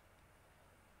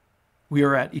 We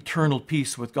are at eternal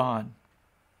peace with God.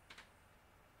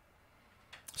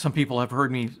 Some people have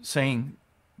heard me saying,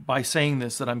 by saying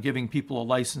this, that I'm giving people a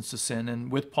license to sin.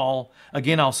 And with Paul,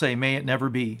 again, I'll say, may it never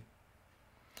be.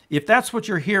 If that's what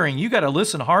you're hearing, you got to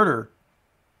listen harder.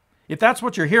 If that's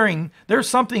what you're hearing, there's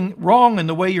something wrong in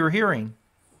the way you're hearing.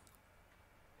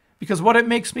 Because what it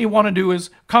makes me want to do is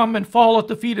come and fall at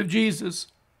the feet of Jesus.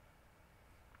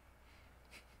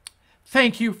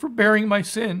 Thank you for bearing my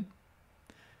sin.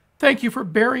 Thank you for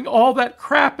bearing all that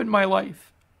crap in my life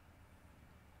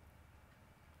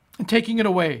and taking it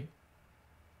away,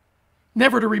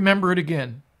 never to remember it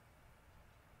again.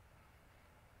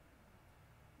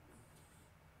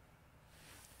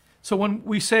 So when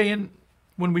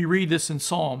we read this in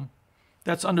Psalm,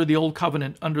 that's under the old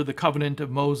covenant, under the covenant of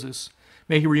Moses.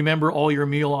 May he remember all your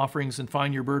meal offerings and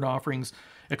find your burnt offerings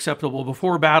acceptable.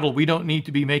 Before battle, we don't need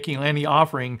to be making any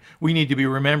offering. We need to be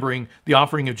remembering the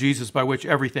offering of Jesus by which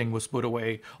everything was put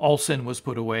away. All sin was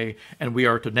put away. And we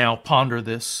are to now ponder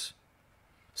this.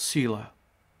 Selah.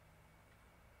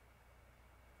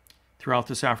 Throughout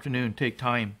this afternoon, take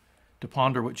time to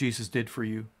ponder what Jesus did for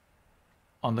you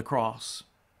on the cross.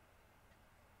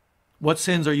 What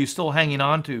sins are you still hanging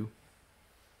on to?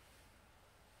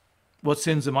 What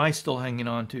sins am I still hanging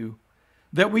on to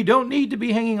that we don't need to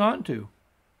be hanging on to?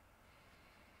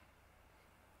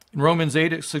 In Romans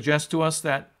 8, it suggests to us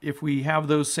that if we have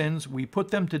those sins, we put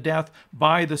them to death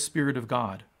by the Spirit of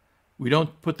God. We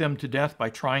don't put them to death by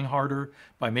trying harder,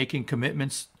 by making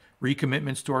commitments,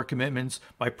 recommitments to our commitments,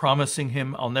 by promising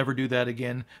him, I'll never do that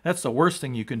again. That's the worst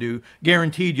thing you can do.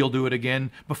 Guaranteed you'll do it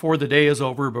again before the day is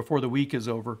over, before the week is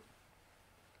over.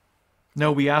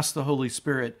 No, we ask the Holy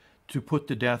Spirit to put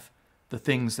to death the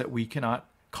things that we cannot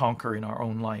conquer in our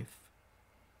own life,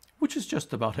 which is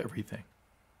just about everything.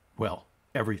 Well,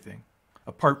 everything.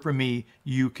 Apart from me,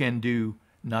 you can do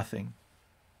nothing.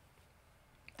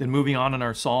 Then moving on in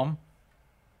our psalm,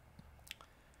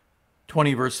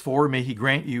 20 verse 4, may he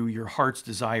grant you your heart's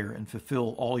desire and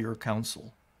fulfill all your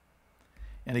counsel.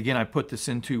 And again, I put this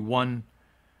into one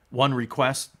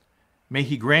request. May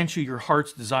he grant you your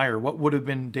heart's desire. What would have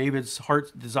been David's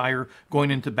heart's desire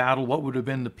going into battle? What would have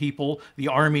been the people, the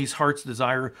army's heart's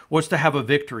desire? Was to have a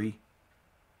victory.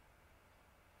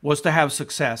 Was to have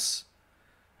success.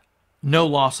 No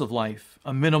loss of life.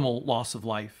 A minimal loss of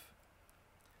life.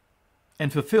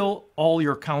 And fulfill all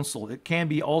your counsel. It can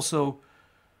be also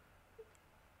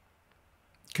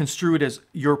construed as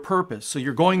your purpose. So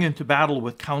you're going into battle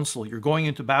with counsel. You're going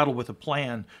into battle with a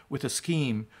plan, with a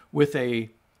scheme, with a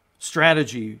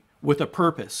strategy, with a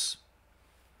purpose.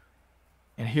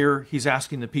 And here he's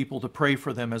asking the people to pray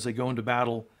for them as they go into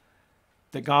battle,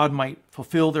 that God might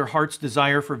fulfill their heart's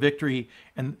desire for victory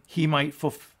and he might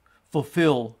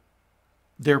fulfill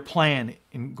their plan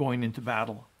in going into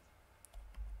battle.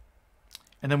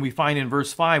 And then we find in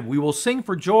verse 5, we will sing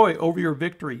for joy over your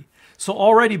victory. So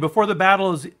already before the battle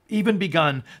has even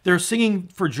begun, they're singing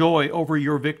for joy over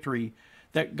your victory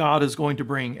that God is going to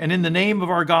bring. And in the name of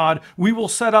our God, we will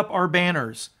set up our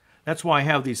banners. That's why I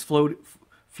have these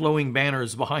flowing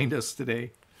banners behind us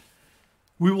today.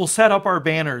 We will set up our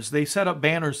banners. They set up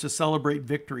banners to celebrate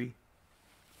victory.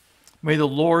 May the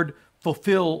Lord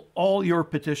fulfill all your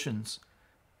petitions.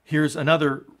 Here's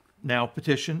another now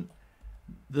petition,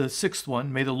 the sixth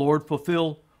one. May the Lord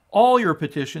fulfill all your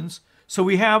petitions. So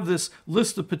we have this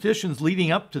list of petitions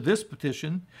leading up to this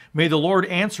petition. May the Lord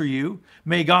answer you.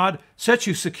 May God set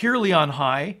you securely on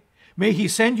high. May he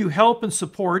send you help and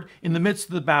support in the midst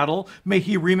of the battle. May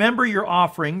he remember your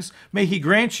offerings. May he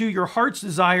grant you your heart's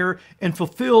desire and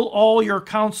fulfill all your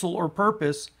counsel or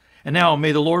purpose. And now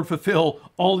may the Lord fulfill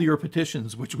all your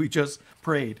petitions, which we just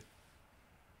prayed.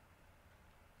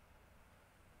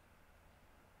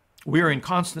 We are in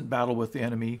constant battle with the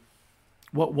enemy.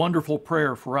 What wonderful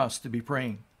prayer for us to be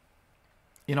praying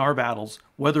in our battles,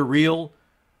 whether real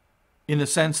in the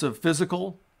sense of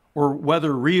physical or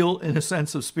whether real in the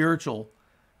sense of spiritual.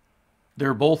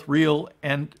 They're both real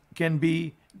and can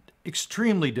be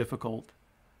extremely difficult.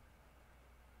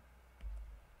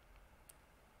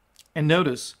 And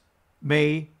notice,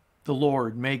 may the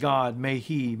Lord, may God, may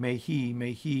he, may he,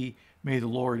 may he, may the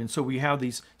Lord. And so we have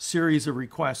these series of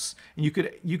requests. And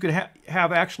you could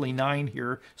have actually 9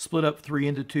 here, split up 3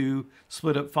 into 2,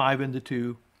 split up 5 into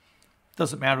 2.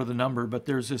 Doesn't matter the number, but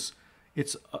there's this,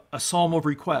 it's a psalm of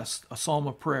request, a psalm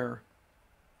of prayer.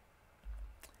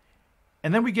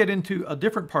 And then we get into a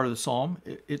different part of the psalm.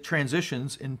 It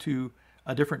transitions into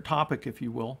a different topic, if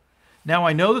you will. Now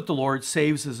I know that the Lord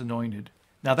saves his anointed.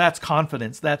 Now that's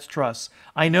confidence, that's trust.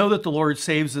 I know that the Lord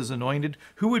saves his anointed.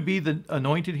 Who would be the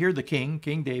anointed here? The king,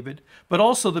 King David. But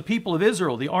also the people of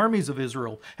Israel, the armies of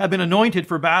Israel, have been anointed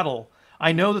for battle.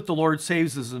 I know that the Lord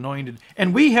saves his anointed.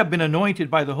 And we have been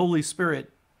anointed by the Holy Spirit.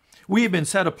 We have been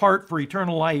set apart for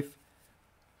eternal life.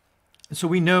 And so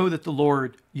we know that the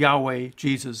Lord, Yahweh,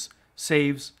 Jesus,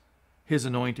 saves his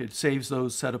anointed, saves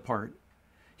those set apart.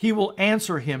 He will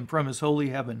answer him from his holy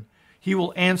heaven. He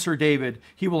will answer David.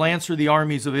 He will answer the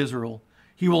armies of Israel.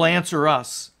 He will answer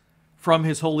us from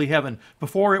his holy heaven.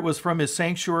 Before it was from his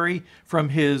sanctuary, from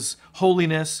his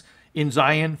holiness in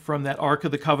Zion, from that Ark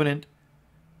of the Covenant,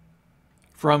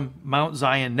 from Mount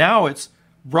Zion. Now it's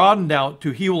broadened out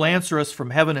to he will answer us from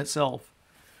heaven itself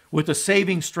with the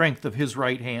saving strength of his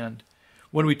right hand.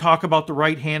 When we talk about the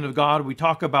right hand of God, we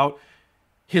talk about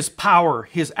his power,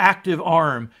 his active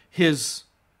arm, his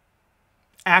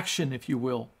action, if you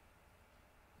will.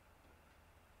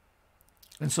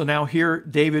 And so now here,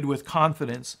 David with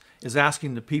confidence is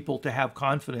asking the people to have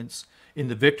confidence in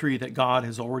the victory that God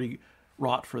has already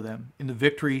wrought for them, in the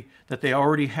victory that they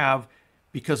already have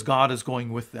because God is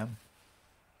going with them.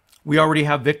 We already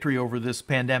have victory over this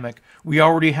pandemic. We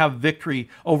already have victory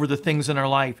over the things in our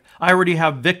life. I already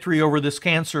have victory over this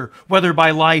cancer, whether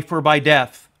by life or by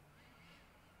death.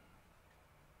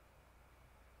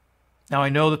 Now I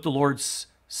know that the Lord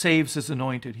saves his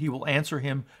anointed. He will answer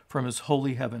him from his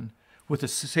holy heaven with the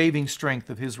saving strength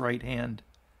of his right hand.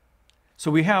 So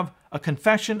we have a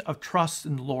confession of trust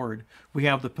in the Lord. We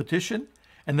have the petition,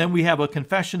 and then we have a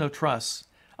confession of trust.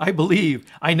 I believe,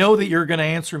 I know that you're going to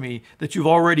answer me, that you've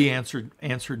already answered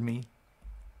me.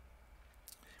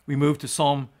 We move to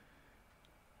Psalm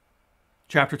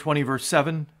chapter 20, verse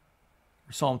 7,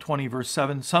 or Psalm 20, verse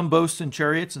 7. Some boast in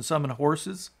chariots and some in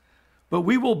horses, but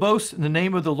we will boast in the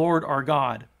name of the Lord our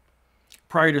God.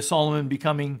 Prior to Solomon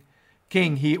becoming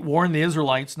king, he warned the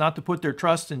Israelites not to put their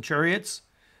trust in chariots,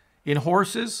 in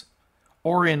horses,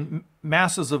 or in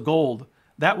masses of gold.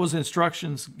 That was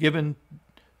instructions given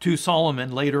to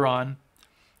Solomon later on.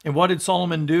 And what did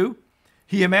Solomon do?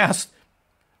 He amassed,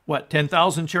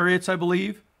 10,000 chariots, I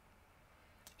believe?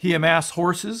 He amassed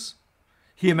horses.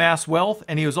 He amassed wealth.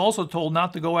 And he was also told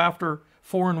not to go after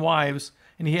foreign wives.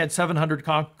 And he had 700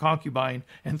 concubines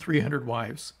and 300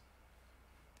 wives.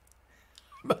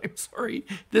 But I'm sorry,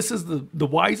 this is the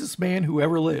wisest man who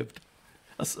ever lived,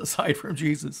 aside from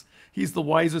Jesus. He's the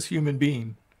wisest human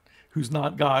being who's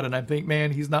not God. And I think,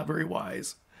 man, he's not very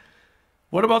wise.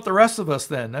 What about the rest of us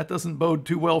then? That doesn't bode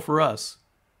too well for us.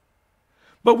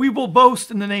 But we will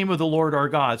boast in the name of the Lord our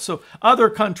God. So other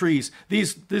countries,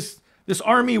 this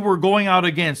army we're going out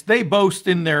against, they boast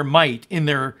in their might, in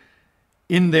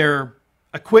their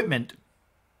equipment.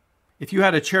 If you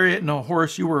had a chariot and a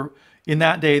horse, you were, in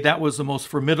that day, that was the most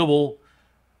formidable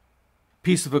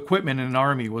piece of equipment in an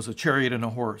army, was a chariot and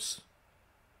a horse.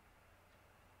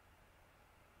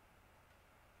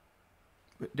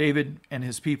 But David and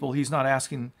his people, he's not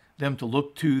asking them to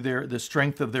look to the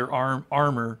strength of their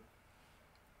armor.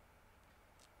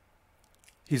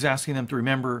 He's asking them to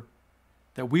remember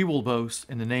that we will boast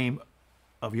in the name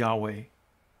of Yahweh,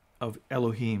 of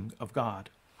Elohim, of God.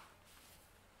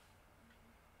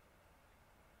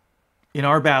 In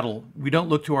our battle, we don't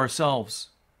look to ourselves.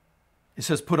 It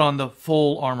says, put on the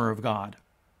full armor of God.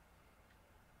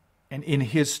 And in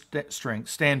his strength,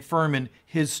 stand firm in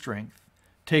his strength.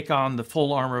 Take on the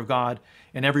full armor of God.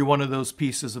 And every one of those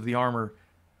pieces of the armor,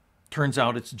 turns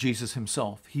out it's Jesus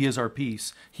himself. He is our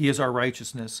peace. He is our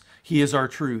righteousness. He is our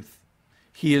truth.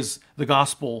 He is the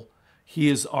gospel. He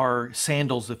is our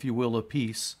sandals, if you will, of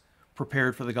peace,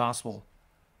 prepared for the gospel.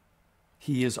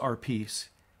 He is our peace.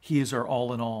 He is our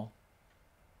all in all.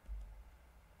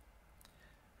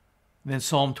 Then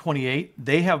Psalm 28,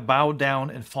 they have bowed down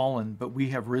and fallen, but we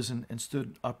have risen and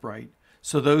stood upright.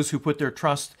 So those who put their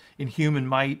trust in human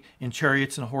might, in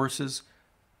chariots and horses,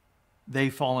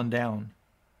 they've fallen down.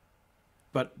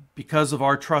 But because of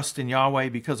our trust in Yahweh,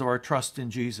 because of our trust in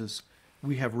Jesus,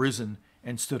 we have risen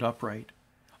and stood upright.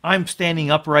 I'm standing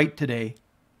upright today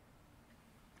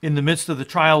in the midst of the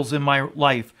trials in my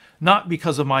life, not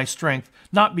because of my strength,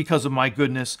 not because of my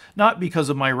goodness, not because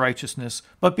of my righteousness,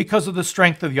 but because of the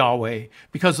strength of Yahweh,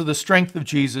 because of the strength of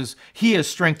Jesus. He has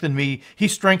strengthened me. He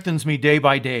strengthens me day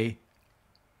by day.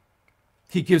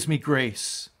 He gives me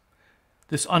grace,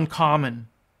 this uncommon,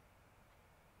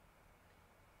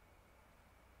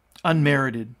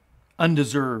 unmerited,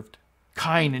 undeserved,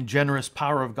 kind and generous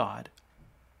power of God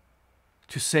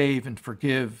to save and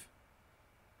forgive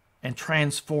and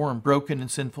transform broken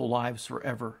and sinful lives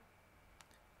forever.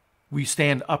 We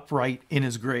stand upright in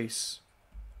his grace.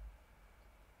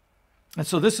 And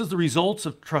so this is the results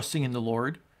of trusting in the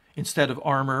Lord instead of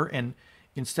armor and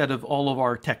instead of all of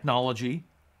our technology.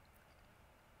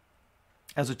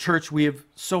 As a church, we have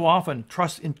so often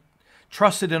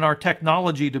trusted in our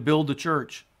technology to build the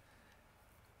church,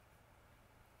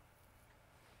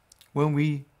 when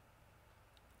we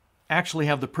actually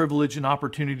have the privilege and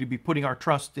opportunity to be putting our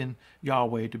trust in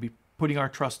Yahweh, to be putting our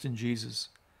trust in Jesus.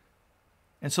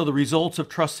 And so the results of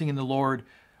trusting in the Lord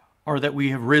are that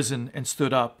we have risen and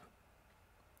stood up.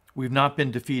 We've not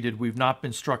been defeated. We've not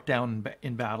been struck down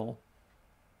in battle.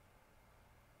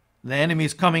 The enemy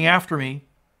is coming after me.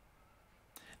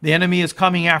 The enemy is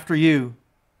coming after you.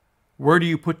 Where do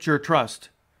you put your trust?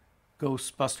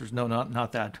 Ghostbusters. No,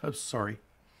 not that. I'm sorry.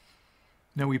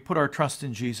 No, we put our trust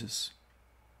in Jesus.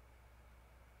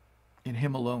 In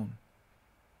him alone.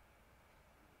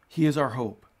 He is our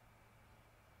hope.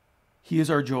 He is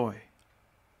our joy.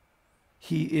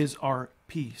 He is our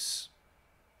peace.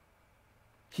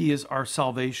 He is our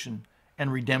salvation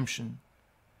and redemption.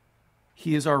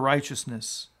 He is our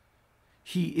righteousness.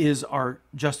 He is our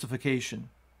justification.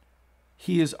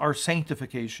 He is our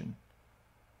sanctification.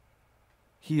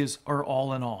 He is our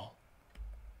all in all.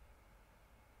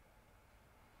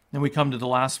 Then we come to the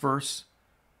last verse.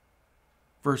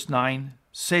 Verse 9,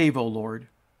 save, O Lord.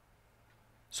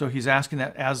 So he's asking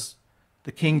that as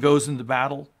the king goes into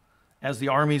battle, as the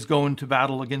armies go into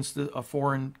battle against a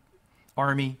foreign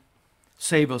army,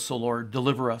 save us, O Lord,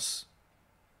 deliver us.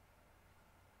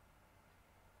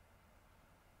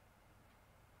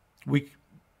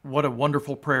 What a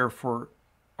wonderful prayer for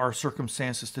our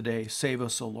circumstances today. Save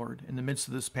us, O Lord. In the midst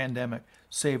of this pandemic,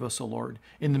 save us, O Lord.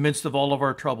 In the midst of all of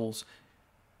our troubles,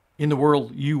 in the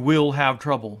world, you will have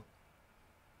trouble.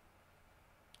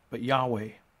 But Yahweh,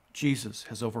 Jesus,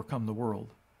 has overcome the world.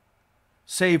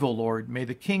 Save, O Lord. May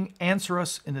the King answer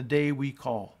us in the day we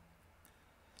call.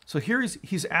 So here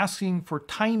he's asking for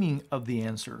timing of the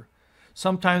answer.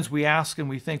 Sometimes we ask and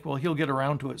we think, well, he'll get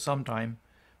around to it sometime,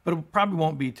 but it probably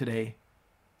won't be today.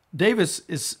 David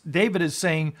is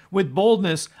saying with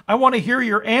boldness, I want to hear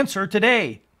your answer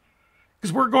today.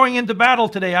 Because we're going into battle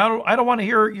today. I don't want to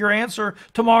hear your answer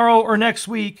tomorrow or next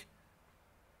week.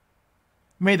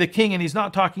 May the king, and he's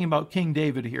not talking about King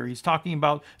David here. He's talking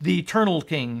about the eternal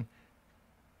king.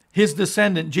 His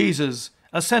descendant, Jesus,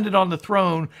 ascended on the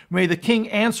throne. May the king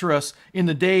answer us in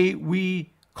the day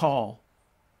we call.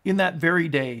 In that very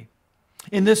day.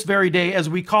 In this very day, as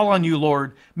we call on you,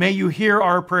 Lord, may you hear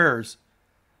our prayers.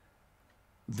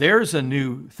 There's a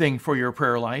new thing for your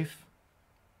prayer life.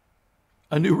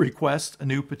 A new request, a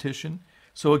new petition.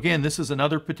 So again, this is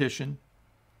another petition.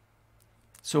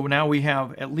 So now we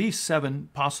have at least 7,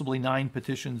 possibly 9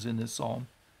 petitions in this psalm.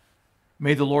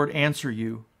 May the Lord answer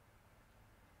you.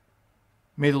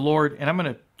 May the Lord, and I'm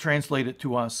going to translate it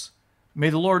to us. May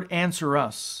the Lord answer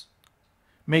us.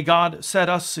 May God set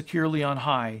us securely on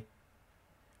high.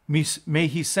 May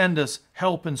he send us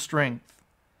help and strength.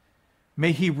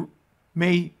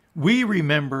 May we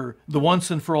remember the once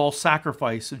and for all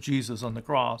sacrifice of Jesus on the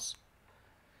cross.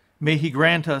 May he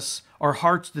grant us our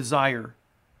heart's desire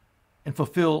and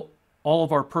fulfill all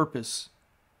of our purpose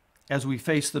as we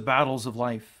face the battles of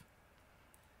life.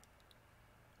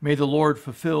 May the Lord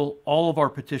fulfill all of our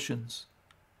petitions.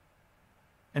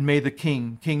 And may the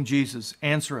King, King Jesus,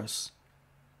 answer us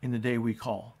in the day we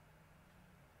call.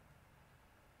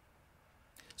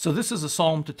 So this is a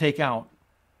psalm to take out,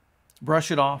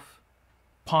 brush it off,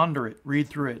 ponder it, read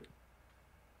through it,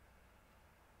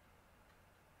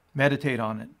 meditate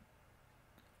on it,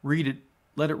 read it,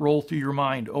 let it roll through your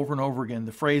mind over and over again,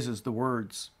 the phrases, the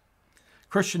words.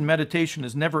 Christian meditation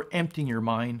is never emptying your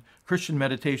mind. Christian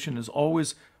meditation is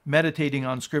always meditating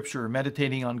on Scripture,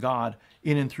 meditating on God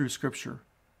in and through Scripture.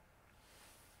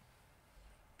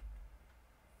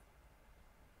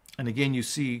 And again, you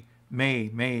see, may.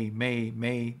 May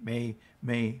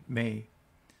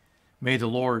the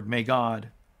Lord, may God,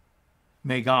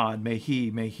 may He,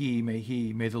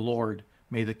 may the Lord,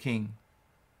 may the King.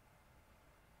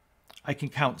 I can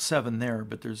count 7 there,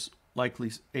 but there's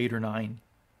likely 8 or 9.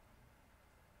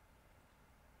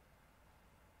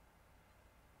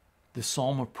 The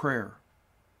psalm of prayer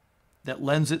that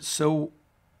lends it so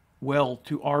well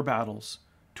to our battles,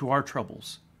 to our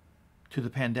troubles, to the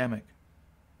pandemic.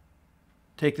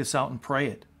 Take this out and pray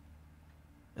it.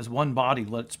 As one body,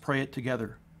 let's pray it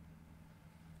together.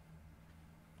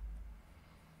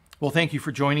 Well, thank you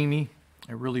for joining me.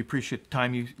 I really appreciate the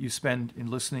time you spend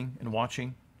in listening and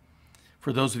watching.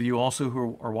 For those of you also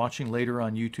who are watching later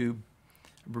on YouTube,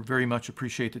 I very much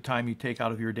appreciate the time you take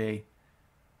out of your day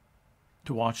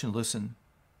to watch and listen.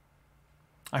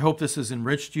 I hope this has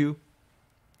enriched you.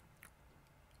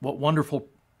 What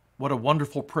a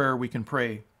wonderful prayer we can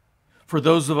pray for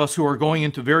those of us who are going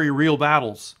into very real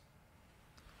battles,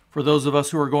 for those of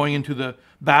us who are going into the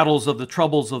battles of the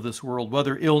troubles of this world,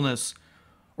 whether illness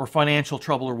or financial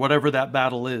trouble or whatever that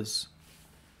battle is.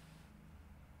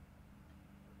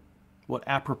 What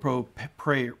apropos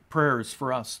prayers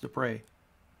for us to pray.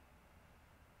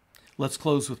 Let's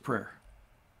close with prayer.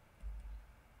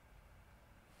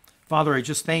 Father, I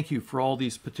just thank you for all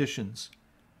these petitions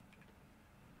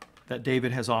that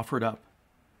David has offered up,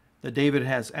 that David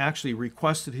has actually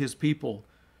requested his people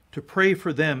to pray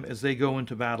for them as they go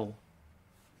into battle.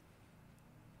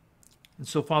 And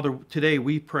so, Father, today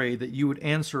we pray that you would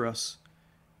answer us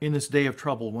in this day of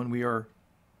trouble when we are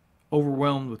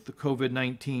overwhelmed with the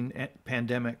COVID-19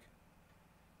 pandemic.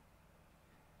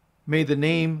 May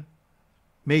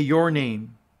your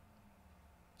name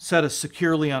set us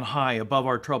securely on high above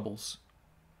our troubles.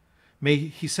 May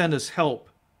he send us help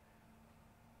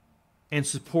and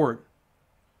support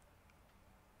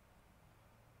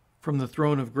from the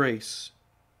throne of grace.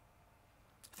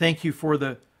 Thank you for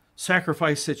the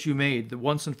sacrifice that you made, the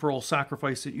once and for all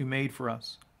sacrifice that you made for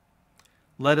us.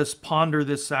 Let us ponder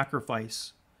this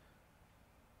sacrifice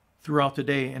throughout the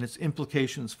day and its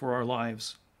implications for our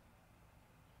lives.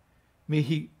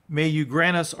 May you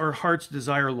grant us our heart's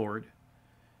desire, Lord,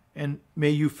 and may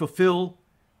you fulfill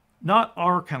not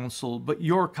our counsel, but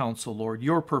your counsel, Lord,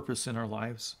 your purpose in our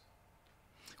lives.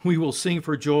 We will sing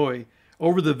for joy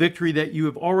over the victory that you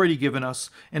have already given us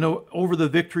and over the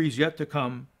victories yet to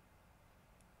come.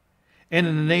 And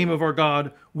in the name of our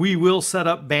God, we will set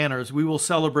up banners. We will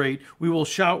celebrate. We will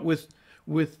shout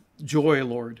with joy,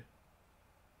 Lord.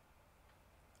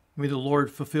 May the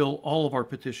Lord fulfill all of our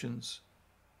petitions.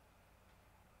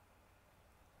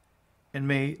 And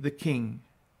may the King,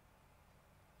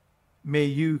 may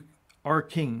you, our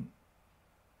King,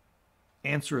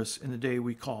 answer us in the day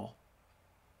we call.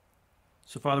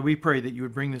 So, Father, we pray that you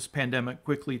would bring this pandemic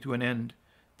quickly to an end.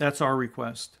 That's our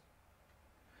request.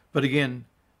 But again,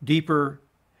 deeper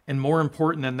and more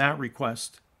important than that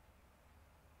request,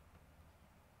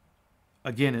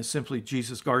 again, is simply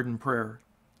Jesus' garden prayer.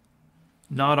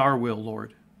 Not our will,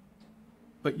 Lord,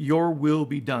 but your will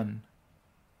be done.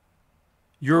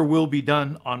 Your will be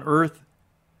done on earth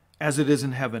as it is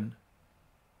in heaven.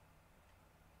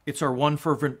 It's our one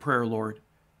fervent prayer, Lord,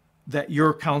 that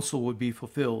your counsel would be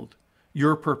fulfilled,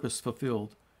 your purpose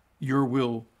fulfilled, your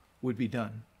will would be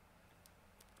done.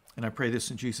 And I pray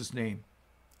this in Jesus' name.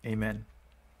 Amen.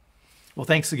 Well,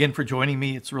 thanks again for joining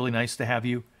me. It's really nice to have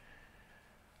you.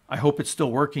 I hope it's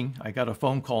still working. I got a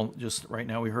phone call just right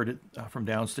now. We heard it from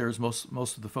downstairs. Most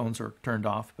of the phones are turned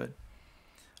off, but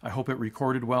I hope it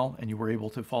recorded well and you were able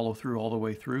to follow through all the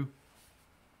way through.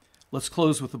 Let's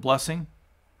close with a blessing.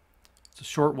 It's a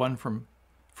short one from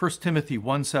 1 Timothy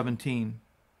 1:17.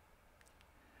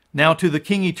 Now to the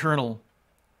King eternal,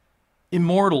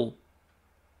 immortal,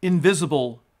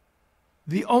 invisible,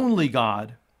 the only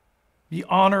God, be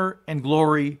honor and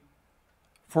glory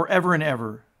forever and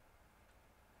ever.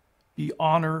 Be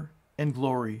honor and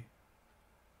glory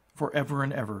forever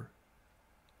and ever.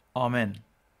 Amen.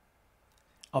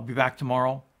 I'll be back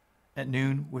tomorrow at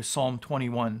noon with Psalm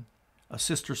 21, a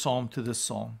sister psalm to this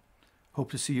psalm.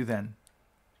 Hope to see you then.